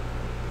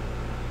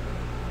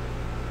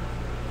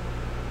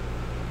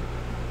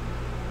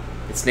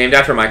 It's named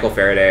after Michael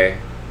Faraday,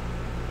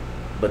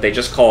 but they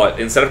just call it,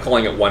 instead of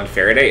calling it 1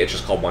 Faraday, it's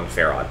just called 1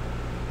 farad.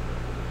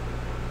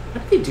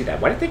 Why did they do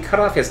that? Why did they cut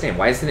off his name?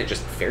 Why isn't it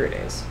just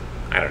Faraday's?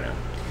 I don't know.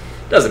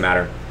 Doesn't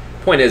matter.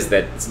 Point is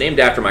that it's named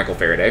after Michael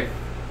Faraday,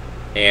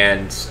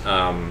 and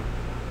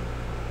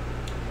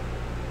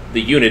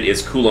the unit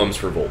is coulombs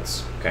per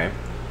volts, okay?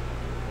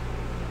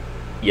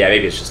 Yeah,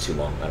 maybe it's just too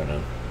long. I don't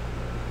know.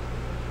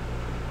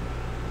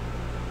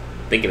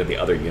 Thinking of the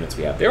other units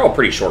we have. They're all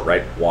pretty short,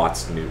 right?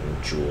 Watts, Newton,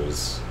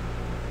 joules.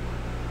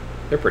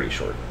 They're pretty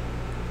short.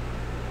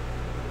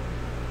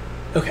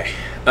 Okay.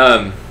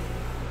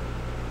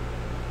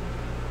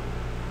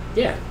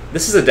 Yeah,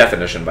 this is a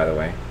definition, by the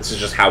way. This is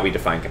just how we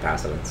define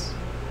capacitance.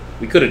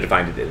 We could have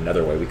defined it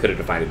another way. We could have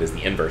defined it as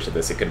the inverse of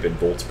this. It could have been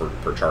volts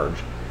per charge.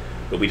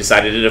 But we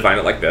decided to define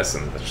it like this,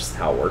 and that's just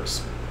how it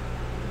works.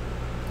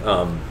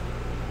 I'll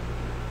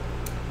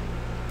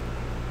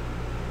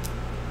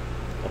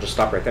just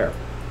stop right there.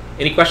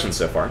 Any questions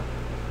so far?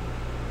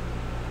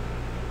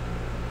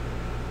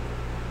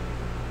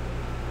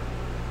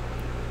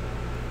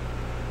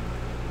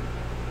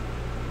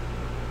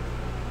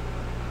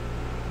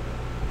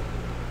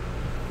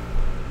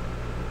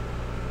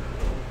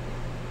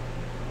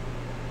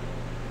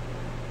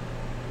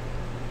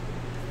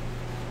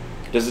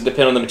 Does it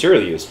depend on the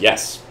material used?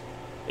 Yes,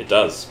 it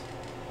does.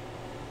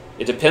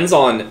 It depends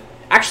on...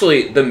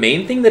 Actually, the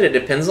main thing that it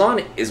depends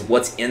on is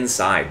what's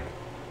inside,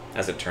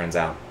 as it turns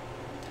out.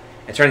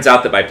 It turns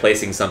out that by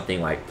placing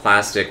something like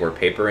plastic or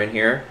paper in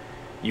here,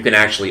 you can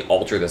actually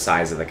alter the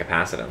size of the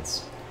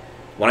capacitance.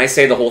 When I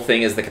say the whole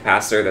thing is the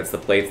capacitor, that's the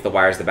plates, the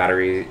wires, the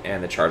battery,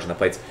 and the charge on the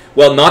plates.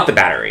 Well, not the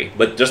battery,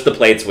 but just the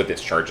plates with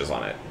its charges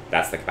on it.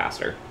 That's the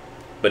capacitor,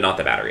 but not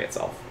the battery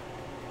itself.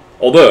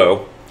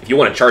 Although, if you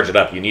want to charge it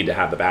up, you need to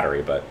have the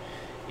battery, but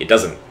it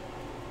doesn't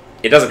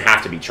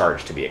have to be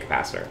charged to be a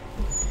capacitor.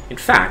 In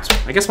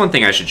fact, I guess one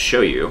thing I should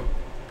show you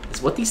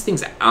is what these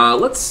things...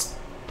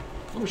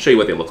 Let me show you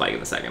what they look like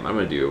in a second.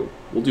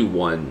 We'll do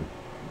one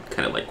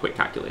kind of like quick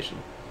calculation.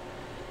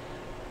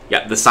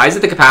 Yeah, the size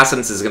of the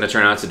capacitance is going to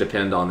turn out to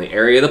depend on the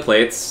area of the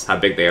plates, how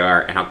big they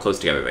are, and how close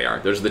together they are.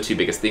 Those are the two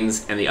biggest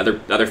things, and the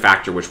other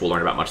factor, which we'll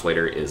learn about much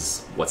later,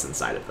 is what's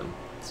inside of them.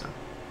 So,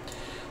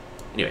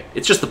 anyway,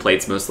 it's just the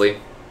plates mostly.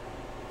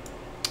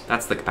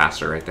 That's the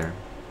capacitor right there.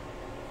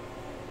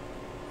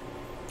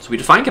 So we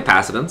define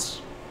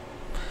capacitance.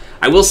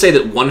 I will say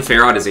that 1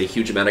 farad is a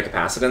huge amount of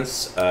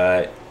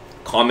capacitance.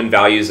 Common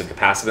values of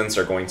capacitance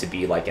are going to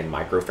be like in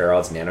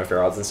microfarads,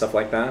 nanofarads, and stuff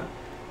like that.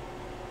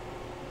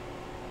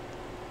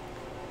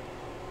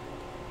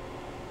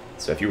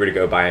 So if you were to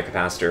go buy a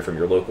capacitor from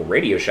your local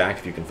Radio Shack,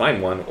 if you can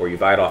find one, or you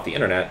buy it off the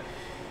internet,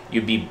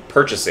 you'd be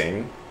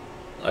purchasing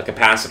a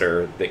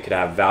capacitor that could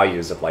have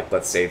values of, like,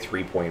 let's say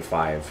 3.5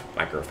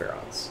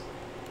 microfarads.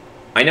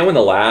 I know in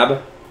the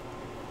lab,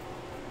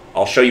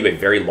 I'll show you a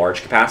very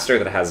large capacitor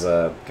that has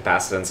a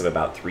capacitance of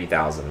about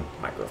 3,000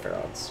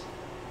 microfarads.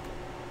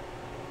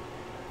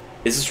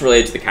 Is this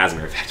related to the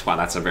Casimir effect? Wow,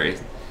 that's a very...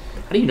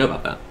 How do you know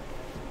about that?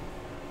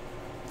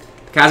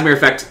 The Casimir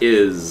effect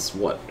is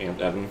what,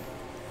 Evan?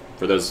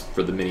 For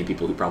the many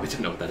people who probably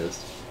don't know what that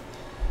is.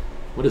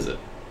 What is it?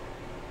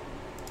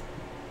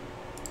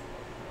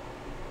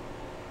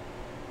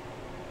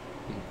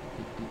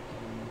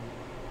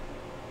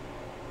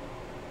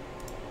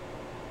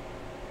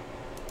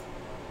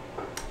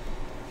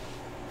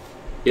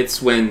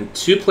 It's when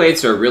two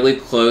plates are really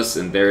close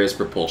and there is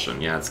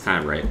propulsion. Yeah, it's kind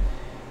of right.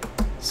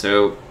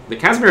 So the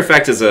Casimir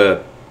effect is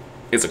a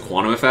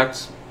quantum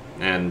effect,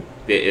 and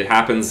it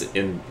happens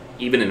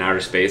even in outer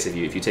space. If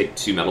you take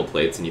two metal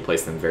plates and you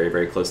place them very,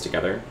 very close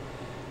together,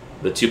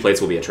 the two plates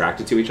will be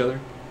attracted to each other.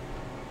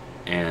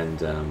 And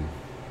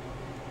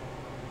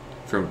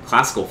from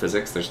classical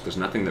physics, there's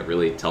nothing that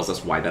really tells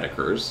us why that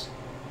occurs.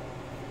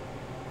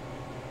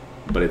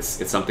 But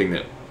it's something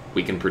that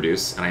we can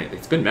produce, and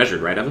it's been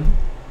measured, right, Evan?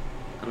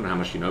 I don't know how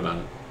much you know about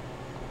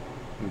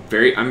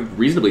it. I'm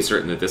reasonably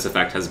certain that this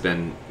effect has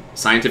been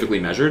scientifically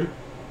measured,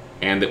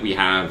 and that we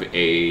have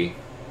a...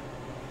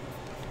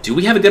 Do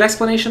we have a good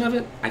explanation of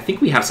it? I think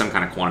we have some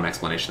kind of quantum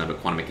explanation of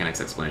it, quantum mechanics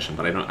explanation,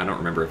 but I don't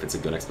remember if it's a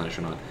good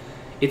explanation or not.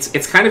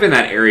 It's kind of in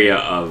that area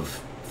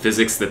of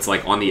physics that's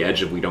like on the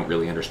edge of we don't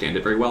really understand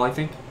it very well, I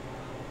think.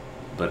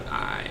 But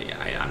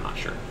I'm not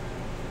sure.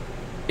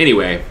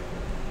 Anyway,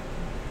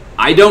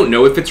 I don't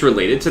know if it's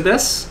related to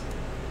this,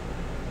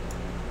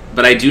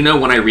 but I do know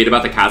when I read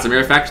about the Casimir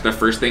effect, the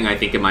first thing I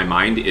think in my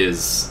mind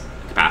is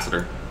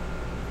capacitor.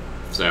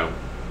 So,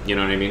 you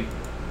know what I mean?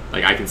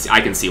 Like, I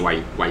can see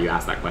why you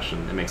asked that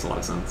question. It makes a lot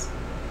of sense.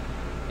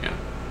 Yeah.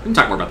 We can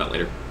talk more about that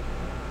later.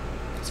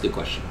 It's a good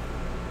question.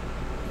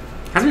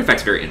 Casimir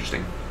effect's very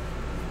interesting.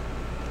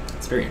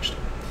 It's very interesting.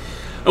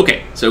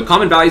 Okay, so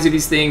common values of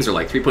these things are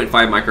like 3.5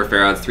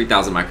 microfarads,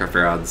 3,000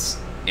 microfarads,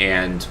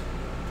 and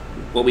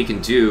what we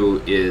can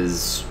do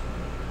is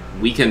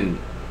we can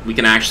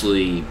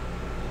actually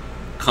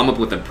come up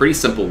with a pretty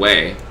simple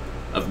way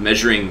of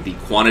measuring the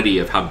quantity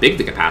of how big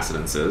the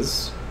capacitance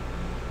is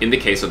in the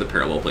case of the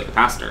parallel plate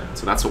capacitor.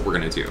 So that's what we're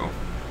going to do.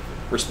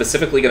 We're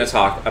specifically going to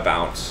talk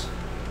about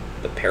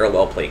the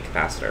parallel plate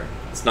capacitor.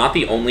 It's not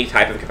the only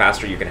type of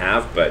capacitor you can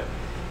have, but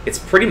it's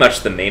pretty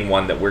much the main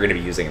one that we're going to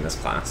be using in this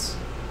class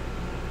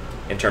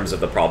in terms of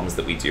the problems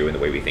that we do and the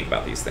way we think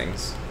about these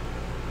things.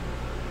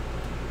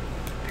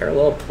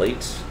 Parallel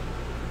plate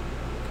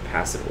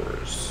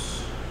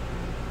capacitors.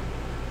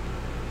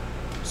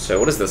 So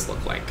what does this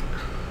look like?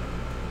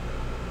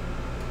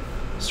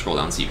 Scroll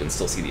down so you can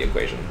still see the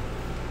equation.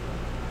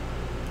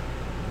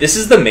 This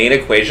is the main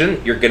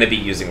equation you're going to be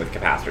using with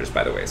capacitors,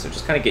 by the way, so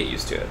just kind of get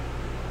used to it.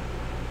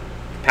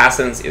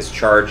 Capacitance is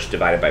charge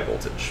divided by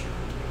voltage.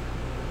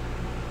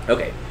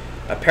 Okay,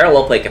 a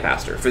parallel plate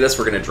capacitor. For this,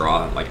 we're going to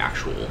draw like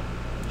actual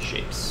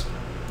shapes.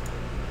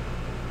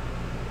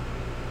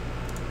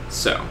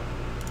 So,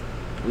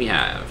 we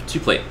have two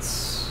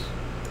plates.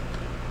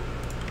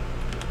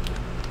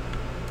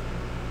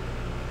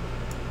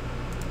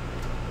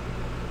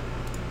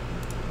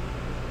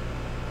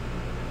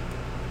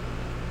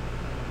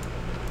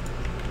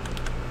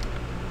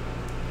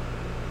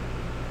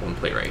 One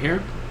plate right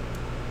here.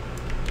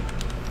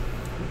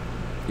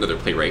 Another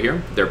plate right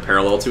here. They're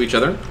parallel to each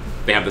other.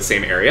 They have the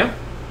same area.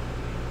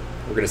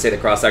 We're going to say the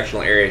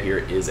cross-sectional area here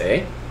is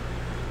A.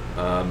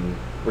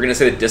 We're going to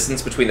say the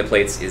distance between the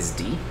plates is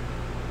D.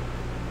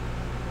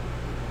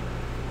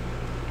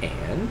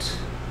 And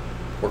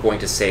we're going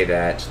to say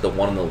that the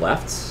one on the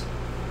left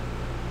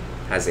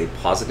has a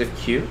positive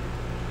Q,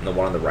 and the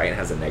one on the right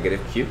has a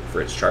negative Q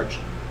for its charge.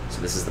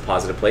 So this is the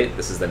positive plate,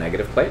 this is the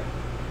negative plate.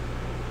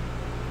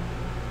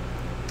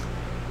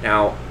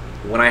 Now,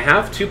 when I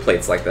have two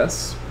plates like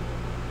this,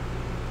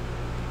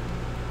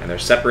 and they're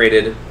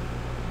separated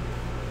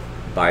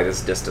by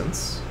this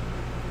distance,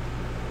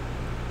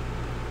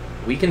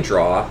 we can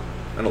draw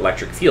an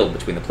electric field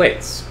between the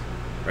plates,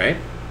 right?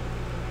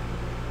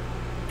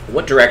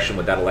 What direction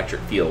would that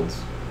electric field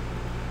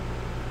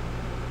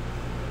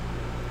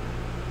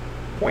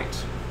point?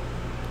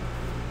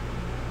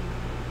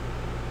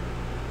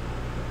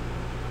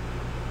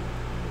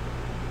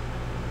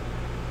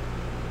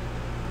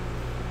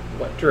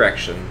 What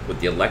direction would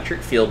the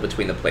electric field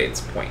between the plates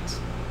point?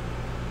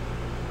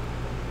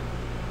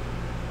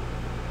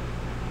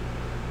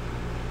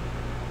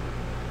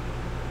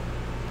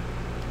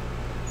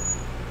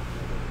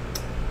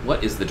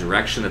 What is the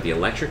direction of the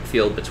electric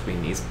field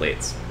between these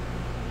plates?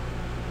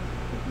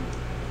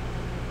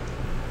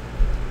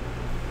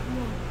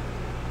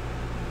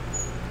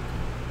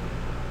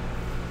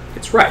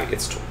 It's right.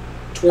 It's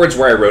towards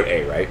where I wrote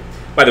A, right?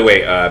 By the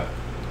way,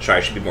 sorry,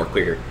 I should be more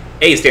clear here.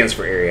 A stands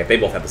for area. They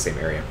both have the same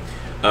area.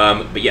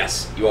 But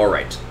yes, you are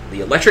right.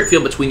 The electric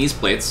field between these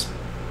plates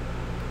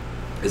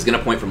is going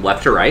to point from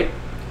left to right,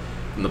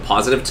 from the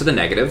positive to the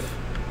negative.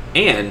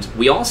 And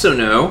we also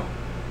know,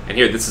 and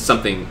here, this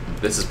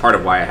is part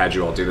of why I had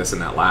you all do this in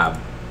that lab.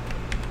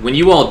 When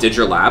you all did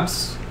your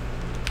labs,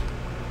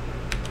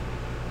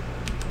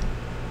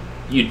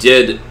 you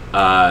did,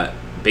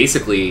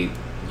 basically,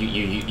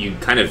 you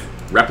kind of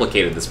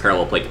replicated this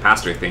parallel plate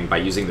capacitor thing by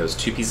using those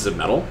two pieces of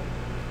metal.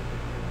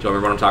 Do you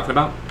remember what I'm talking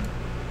about?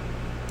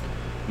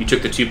 You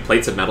took the two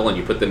plates of metal and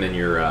you put them in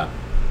your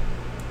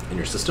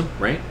system,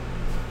 right?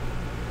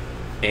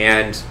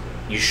 And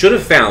you should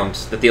have found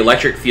that the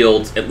electric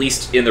field, at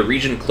least in the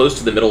region close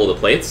to the middle of the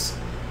plates,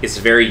 is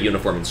very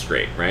uniform and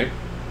straight, right?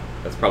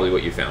 That's probably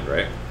what you found,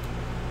 right?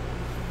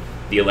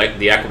 The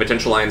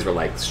equipotential lines were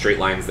like straight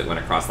lines that went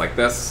across like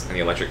this, and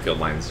the electric field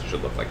lines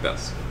should look like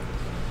this.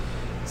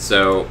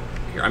 So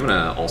here, I'm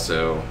gonna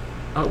also,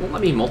 oh, it won't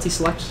let me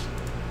multi-select.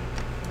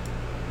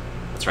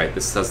 That's right,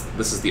 this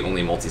is the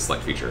only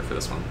multi-select feature for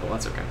this one, but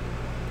that's okay.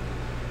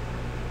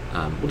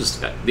 We'll just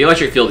do that. The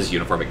electric field is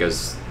uniform, it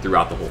goes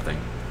throughout the whole thing.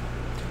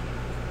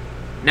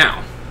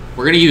 Now,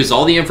 we're gonna use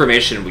all the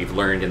information we've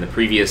learned in the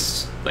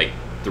previous, like,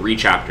 3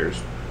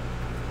 chapters,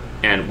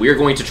 and we're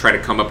going to try to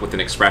come up with an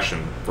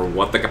expression for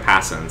what the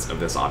capacitance of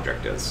this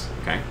object is,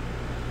 okay?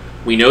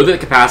 We know that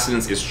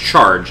capacitance is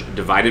charge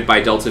divided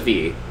by delta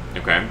V,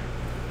 okay?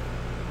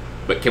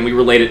 But can we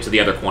relate it to the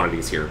other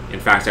quantities here?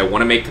 In fact, I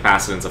want to make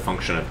capacitance a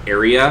function of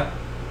area,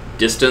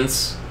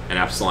 distance, and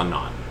epsilon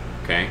naught,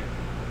 okay?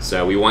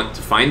 So we want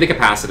to find the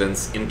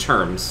capacitance in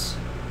terms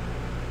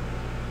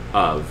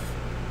of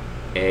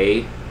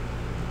A,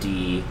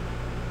 D,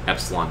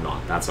 epsilon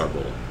naught. That's our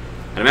goal.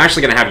 And I'm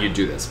actually going to have you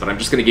do this, but I'm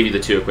just going to give you the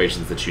 2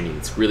 equations that you need.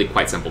 It's really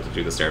quite simple to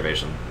do this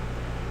derivation.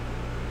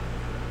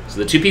 So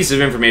the 2 pieces of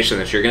information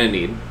that you're going to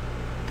need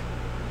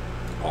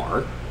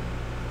are,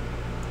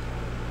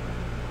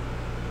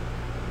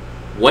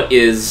 what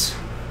is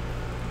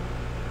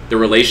the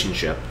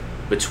relationship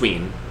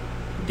between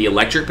the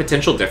electric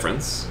potential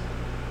difference,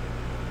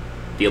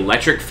 the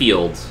electric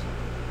field,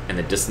 and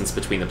the distance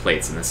between the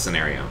plates in this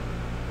scenario?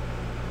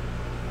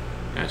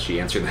 She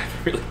answered that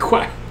really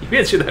quick. You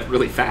answered that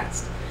really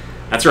fast.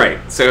 That's right.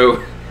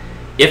 So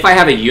if I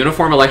have a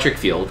uniform electric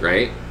field,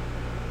 right,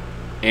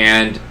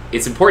 And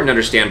it's important to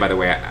understand, by the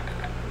way,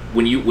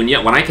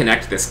 when I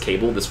connect this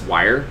cable, this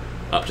wire,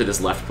 up to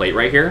this left plate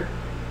right here,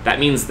 that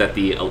means that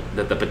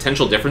the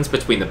potential difference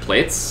between the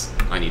plates,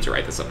 I need to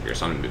write this up here,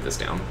 so I'm going to move this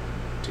down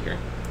to here.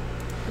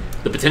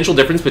 The potential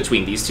difference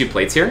between these two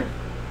plates here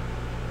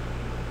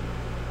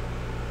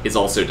is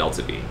also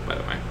delta V, by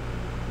the way.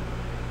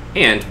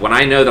 And when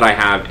I know that I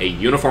have a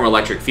uniform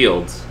electric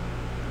field,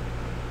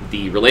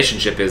 the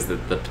relationship is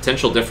that the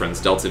potential difference,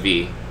 delta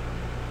V,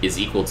 is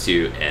equal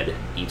to ed,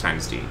 E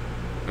times D.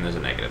 And there's a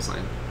negative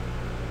sign.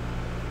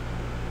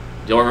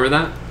 Do y'all remember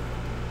that?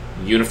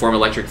 Uniform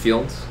electric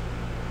fields?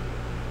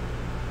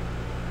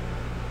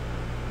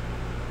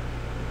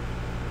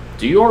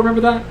 Do you all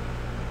remember that?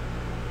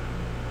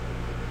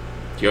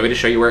 Do you want me to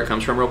show you where it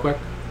comes from real quick?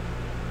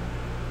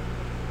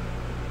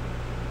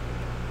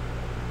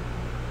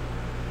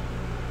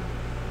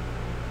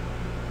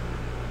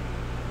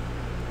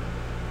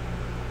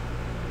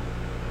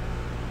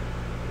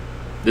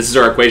 This is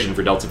our equation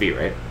for delta V,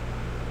 right?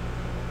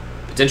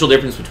 Potential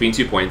difference between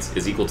 2 points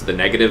is equal to the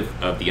negative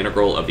of the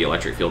integral of the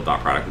electric field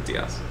dot product with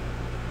ds.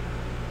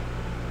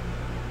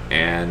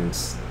 And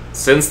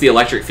since the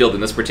electric field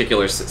in this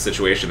particular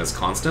situation is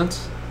constant,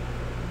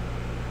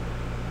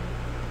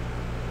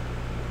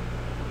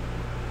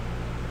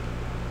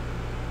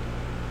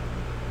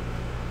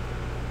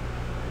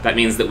 that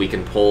means that we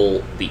can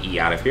pull the E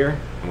out of here,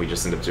 and we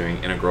just end up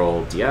doing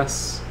integral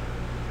ds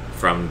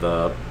from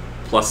the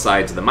plus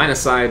side to the minus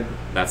side.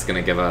 That's going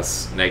to give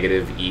us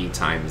negative E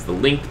times the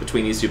length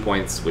between these 2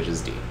 points, which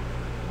is D.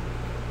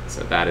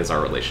 So that is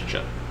our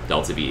relationship.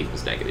 Delta V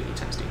equals negative E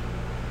times D.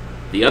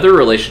 The other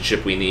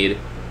relationship we need,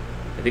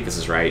 I think this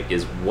is right,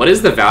 is what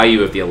is the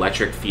value of the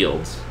electric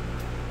field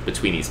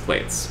between these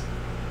plates?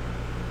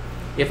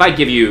 If I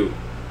give you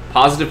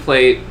positive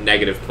plate,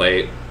 negative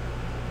plate,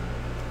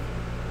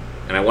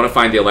 and I want to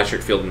find the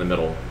electric field in the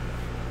middle,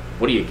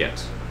 what do you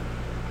get?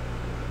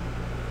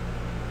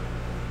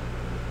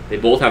 They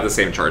both have the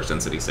same charge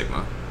density,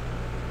 sigma.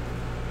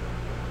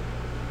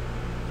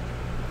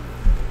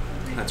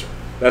 That's right.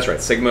 That's right.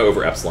 Sigma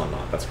over epsilon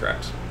naught. That's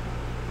correct.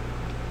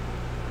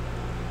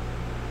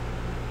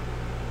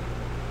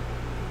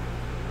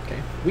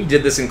 Okay. We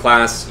did this in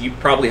class. You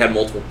probably had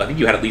multiple. I think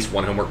you had at least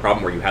one homework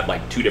problem where you had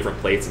like 2 different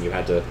plates and you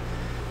had to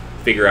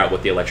figure out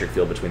what the electric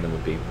field between them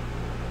would be.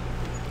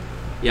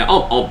 Yeah,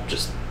 I'm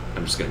just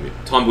gonna mute.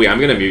 Tom Bui,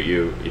 I'm gonna mute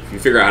you. If you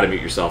figure out how to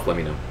mute yourself, let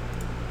me know.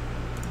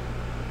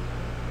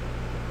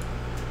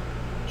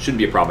 Shouldn't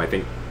be a problem, I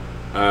think.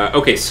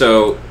 Okay,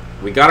 so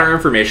we got our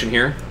information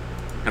here,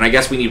 and I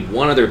guess we need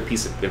one other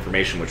piece of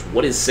information,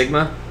 what is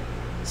sigma?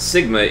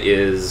 Sigma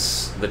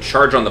is the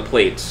charge on the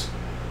plate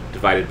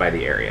divided by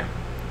the area.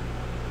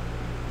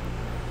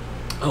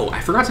 Oh,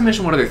 I forgot to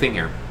mention one other thing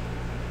here.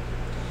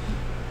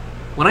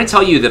 When I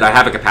tell you that I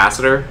have a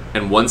capacitor,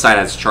 and one side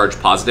has charge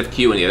positive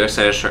Q and the other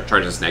side has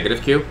charge as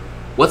negative Q,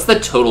 what's the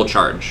total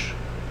charge?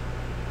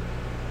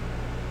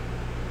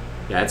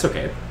 Yeah, it's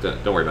okay.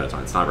 Don't worry about it,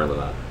 Tom. It's not really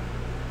that.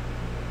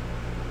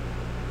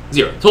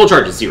 0. Total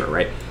charge is 0,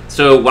 right?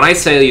 So when I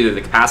say that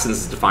the capacitance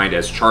is defined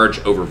as charge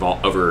over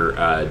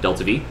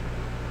delta V,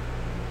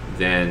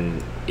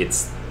 then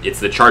it's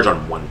the charge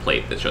on one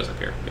plate that shows up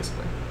here,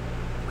 basically.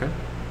 Okay.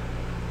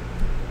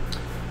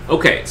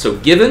 Okay. So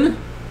given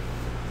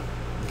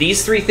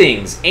these 3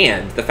 things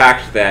and the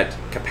fact that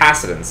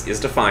capacitance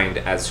is defined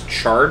as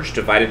charge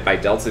divided by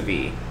delta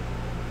V,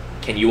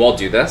 can you all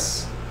do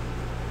this?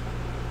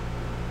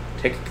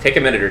 Take a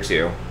minute or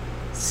two,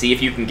 see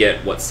if you can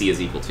get what C is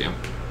equal to.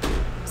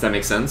 Does that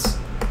make sense?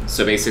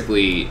 So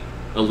basically,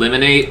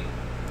 eliminate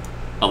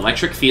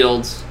electric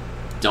fields,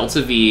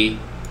 delta V,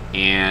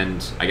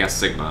 and I guess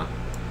sigma,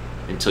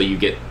 until you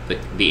get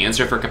the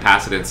answer for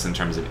capacitance in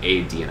terms of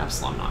A, D, and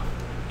epsilon naught.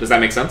 Does that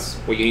make sense,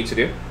 what you need to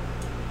do?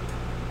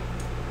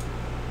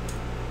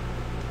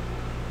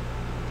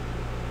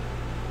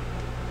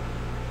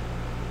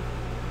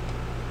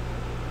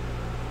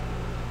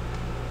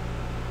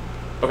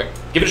 Okay,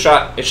 give it a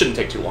shot. It shouldn't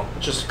take too long.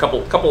 It's just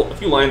a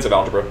few lines of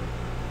algebra.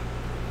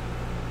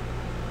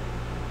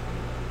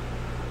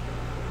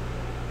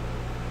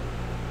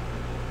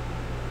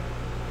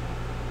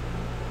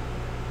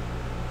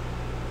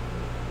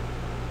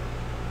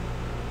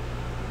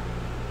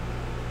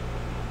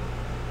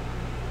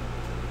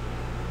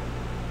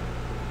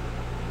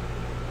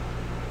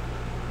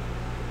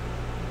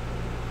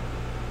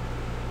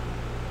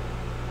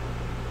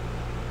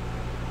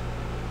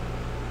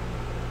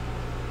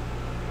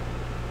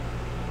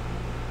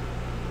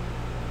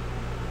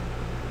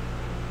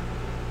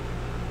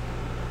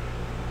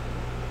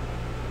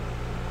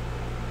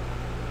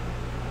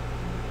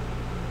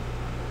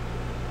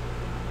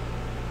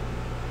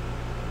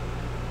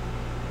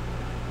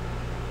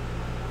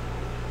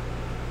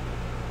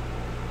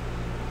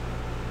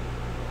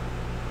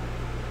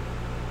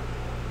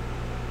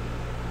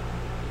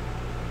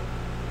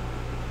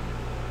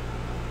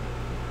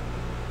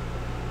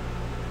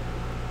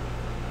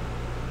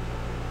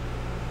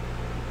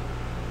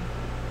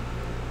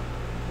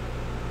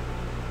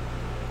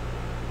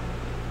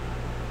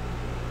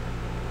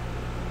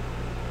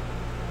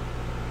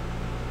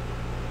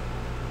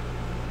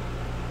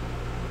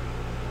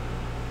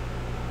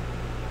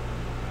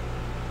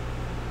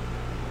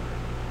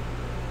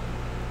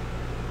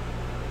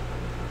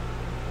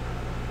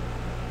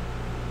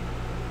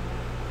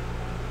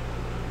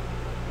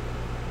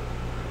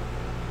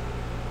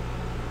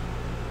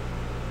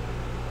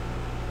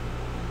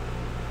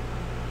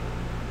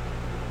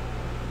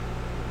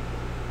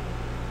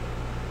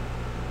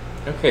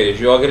 Okay, did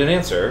you all get an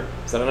answer?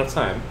 Is that enough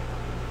time?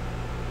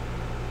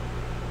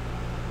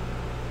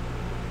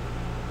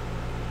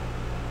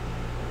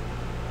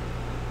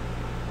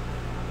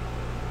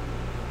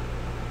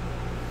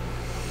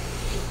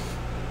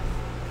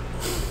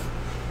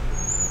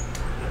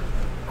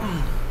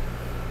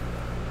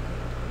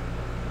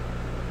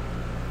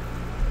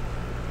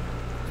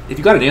 If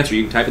you got an answer,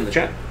 you can type in the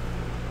chat.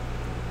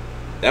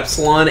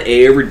 Epsilon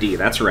A over D,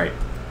 that's right.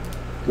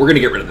 We're going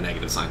to get rid of the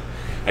negative sign.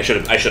 I should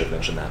have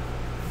mentioned that.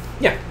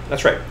 Yeah,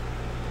 that's right.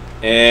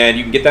 And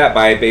you can get that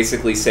by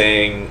basically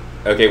saying,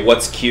 okay,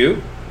 what's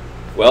Q?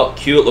 Well,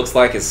 Q it looks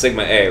like is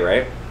sigma A,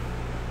 right?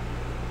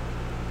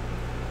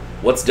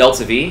 What's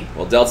delta V?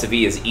 Well, delta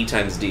V is E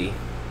times D.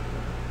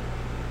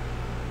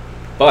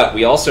 But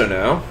we also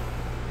know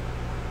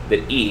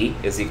that E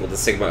is equal to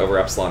sigma over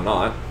epsilon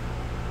naught.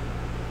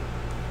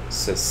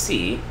 So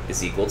C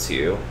is equal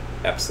to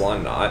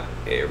epsilon naught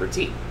A over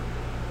T.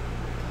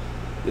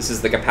 This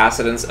is the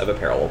capacitance of a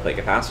parallel plate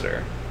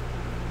capacitor.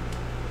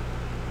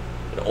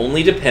 It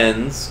only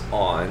depends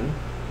on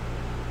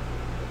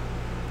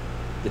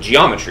the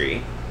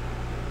geometry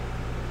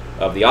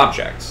of the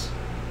object.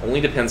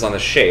 Only depends on the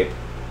shape,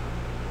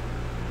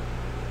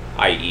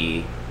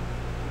 i.e.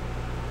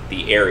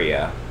 the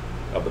area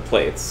of the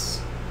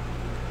plates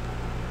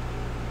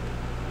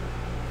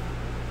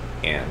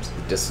and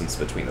the distance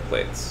between the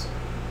plates.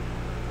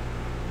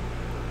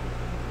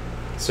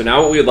 So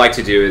now what we would like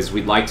to do is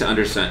we'd like to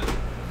understand...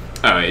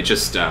 Oh, it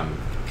just...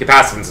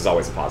 capacitance is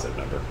always a positive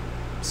number.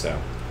 So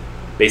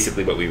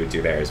basically what we would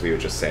do there is we would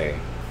just say,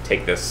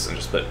 take this and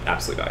just put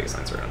absolute value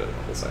signs around it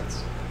on both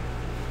sides.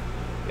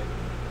 Yeah.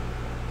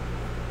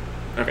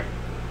 Okay.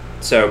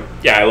 So,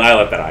 yeah, I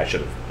let that. I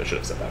should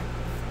have said that.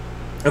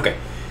 Okay.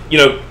 You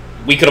know,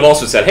 we could have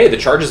also said, hey, the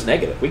charge is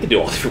negative. We could do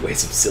all different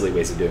ways of silly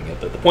ways of doing it.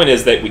 But the point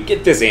is that we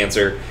get this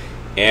answer,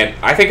 and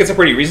I think it's a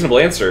pretty reasonable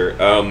answer.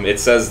 It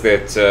says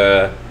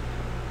that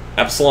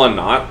epsilon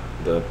naught,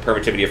 the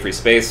permittivity of free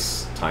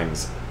space,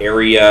 times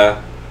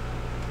area,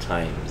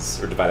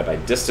 times, or divided by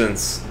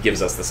distance,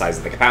 gives us the size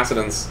of the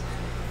capacitance.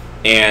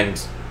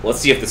 And let's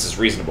see if this is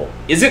reasonable.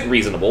 Is it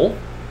reasonable?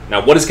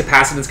 Now, what is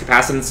capacitance?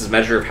 Capacitance is a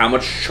measure of how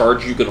much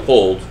charge you can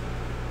hold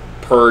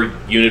per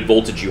unit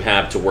voltage you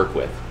have to work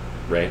with,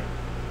 right?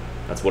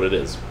 That's what it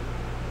is.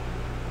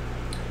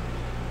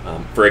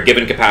 For a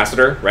given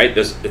capacitor, right?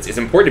 It's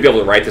important to be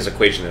able to write this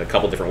equation in a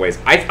couple different ways.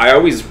 I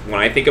always,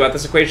 when I think about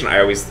this equation, I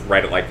always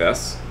write it like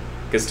this,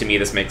 because to me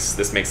this makes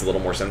a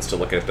little more sense to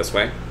look at it this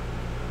way.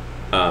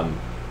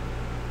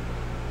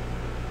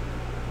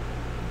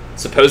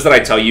 Suppose that I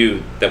tell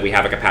you that we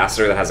have a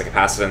capacitor that has a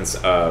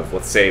capacitance of,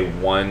 let's say,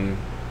 1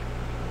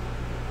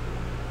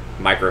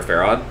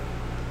 microfarad,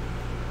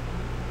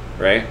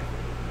 right?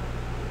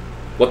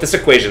 What this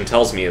equation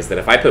tells me is that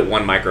if I put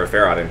 1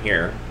 microfarad in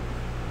here,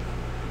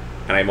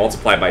 and I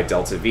multiply by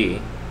delta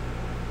V,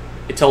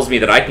 it tells me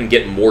that I can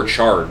get more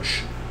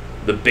charge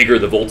the bigger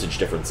the voltage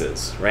difference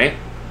is, right?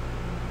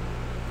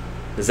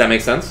 Does that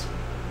make sense?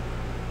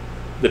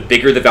 The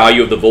bigger the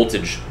value of the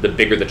voltage, the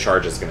bigger the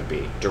charge is going to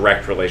be.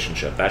 Direct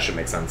relationship. That should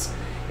make sense.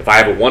 If I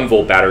have a 1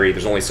 volt battery,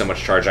 there's only so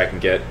much charge I can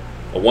get.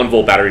 A 1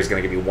 volt battery is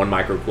going to give me 1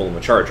 microcoulomb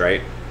of charge,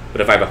 right?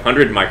 But if I have if I have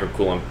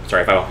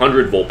a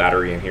 100 volt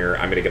battery in here,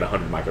 I'm going to get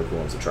 100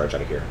 microcoulombs of charge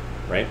out of here,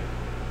 right?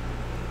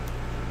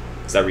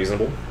 Is that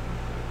reasonable?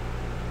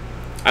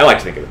 I like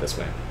to think of it this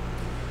way.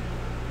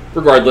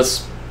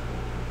 Regardless,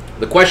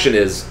 the question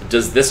is,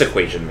 does this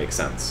equation make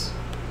sense?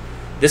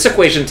 This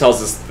equation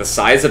tells us the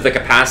size of the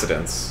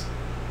capacitance,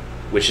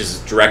 which is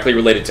directly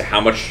related to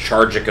how much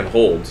charge it can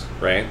hold,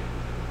 right?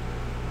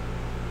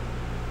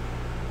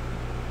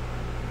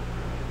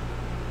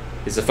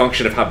 Is a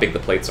function of how big the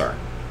plates are.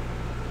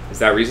 Is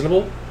that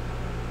reasonable?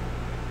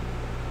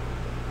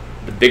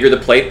 The bigger the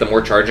plate, the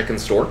more charge it can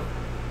store?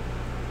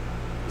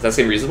 Does that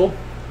seem reasonable?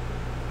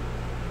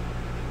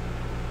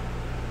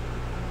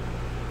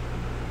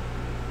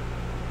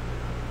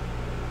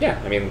 Yeah,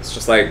 I mean, it's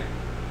just like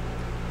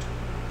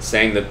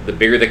saying that the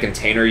bigger the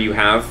container you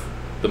have,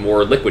 the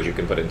more liquid you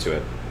can put into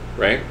it,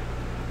 right?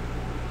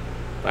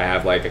 If I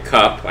have like a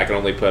cup, I can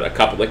only put a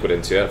cup of liquid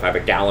into it. If I have a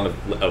gallon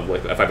of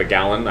liquid, if I have a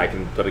gallon, I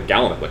can put a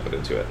gallon of liquid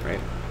into it,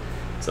 right?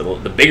 So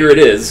the bigger it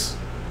is,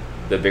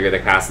 the bigger the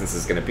capacitance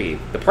is going to be.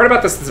 The part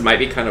about this that might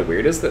be kind of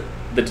weird is that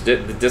the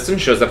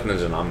distance shows up in the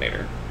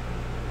denominator.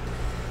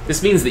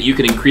 This means that you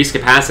can increase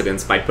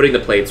capacitance by putting the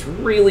plates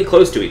really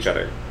close to each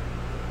other.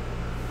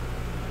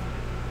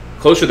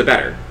 Closer the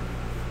better,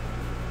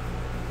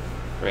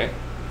 right?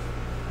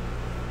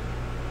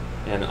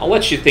 And I'll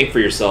let you think for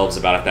yourselves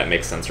about if that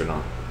makes sense or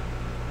not.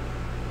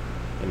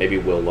 And maybe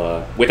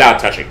we'll, without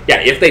touching.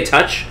 Yeah, if they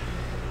touch,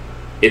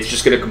 it's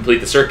just going to complete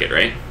the circuit,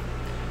 right?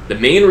 The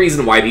main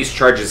reason why these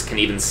charges can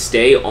even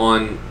stay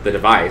on the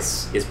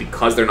device is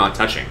because they're not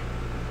touching.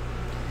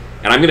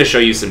 And I'm going to show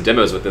you some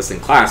demos with this in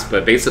class,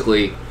 but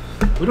basically,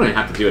 we don't even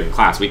have to do it in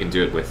class. We can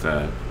do it with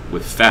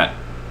PhET.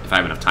 If I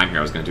have enough time here,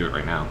 I was going to do it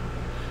right now.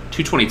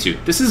 222.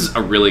 This is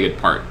a really good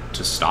part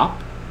to stop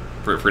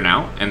for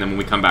now, and then when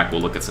we come back,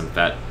 we'll look at some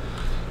PhET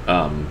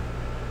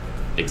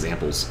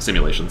examples,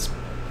 simulations.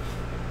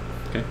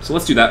 Okay, so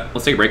let's do that.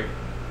 Let's take a break.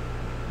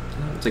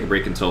 We'll take a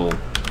break until...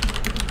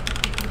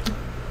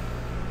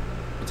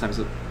 What time is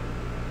it?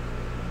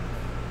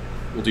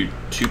 We'll do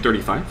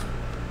 2:35.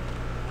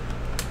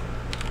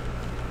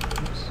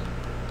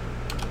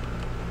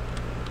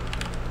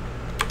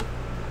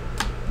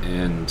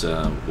 And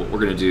what we're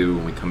going to do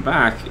when we come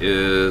back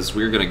is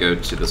we're going to go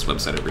to this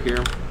website over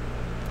here.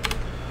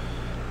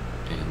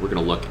 And we're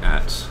going to look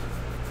at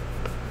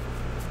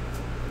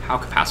how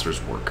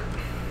capacitors work.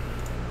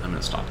 I'm going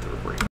to stop the recording.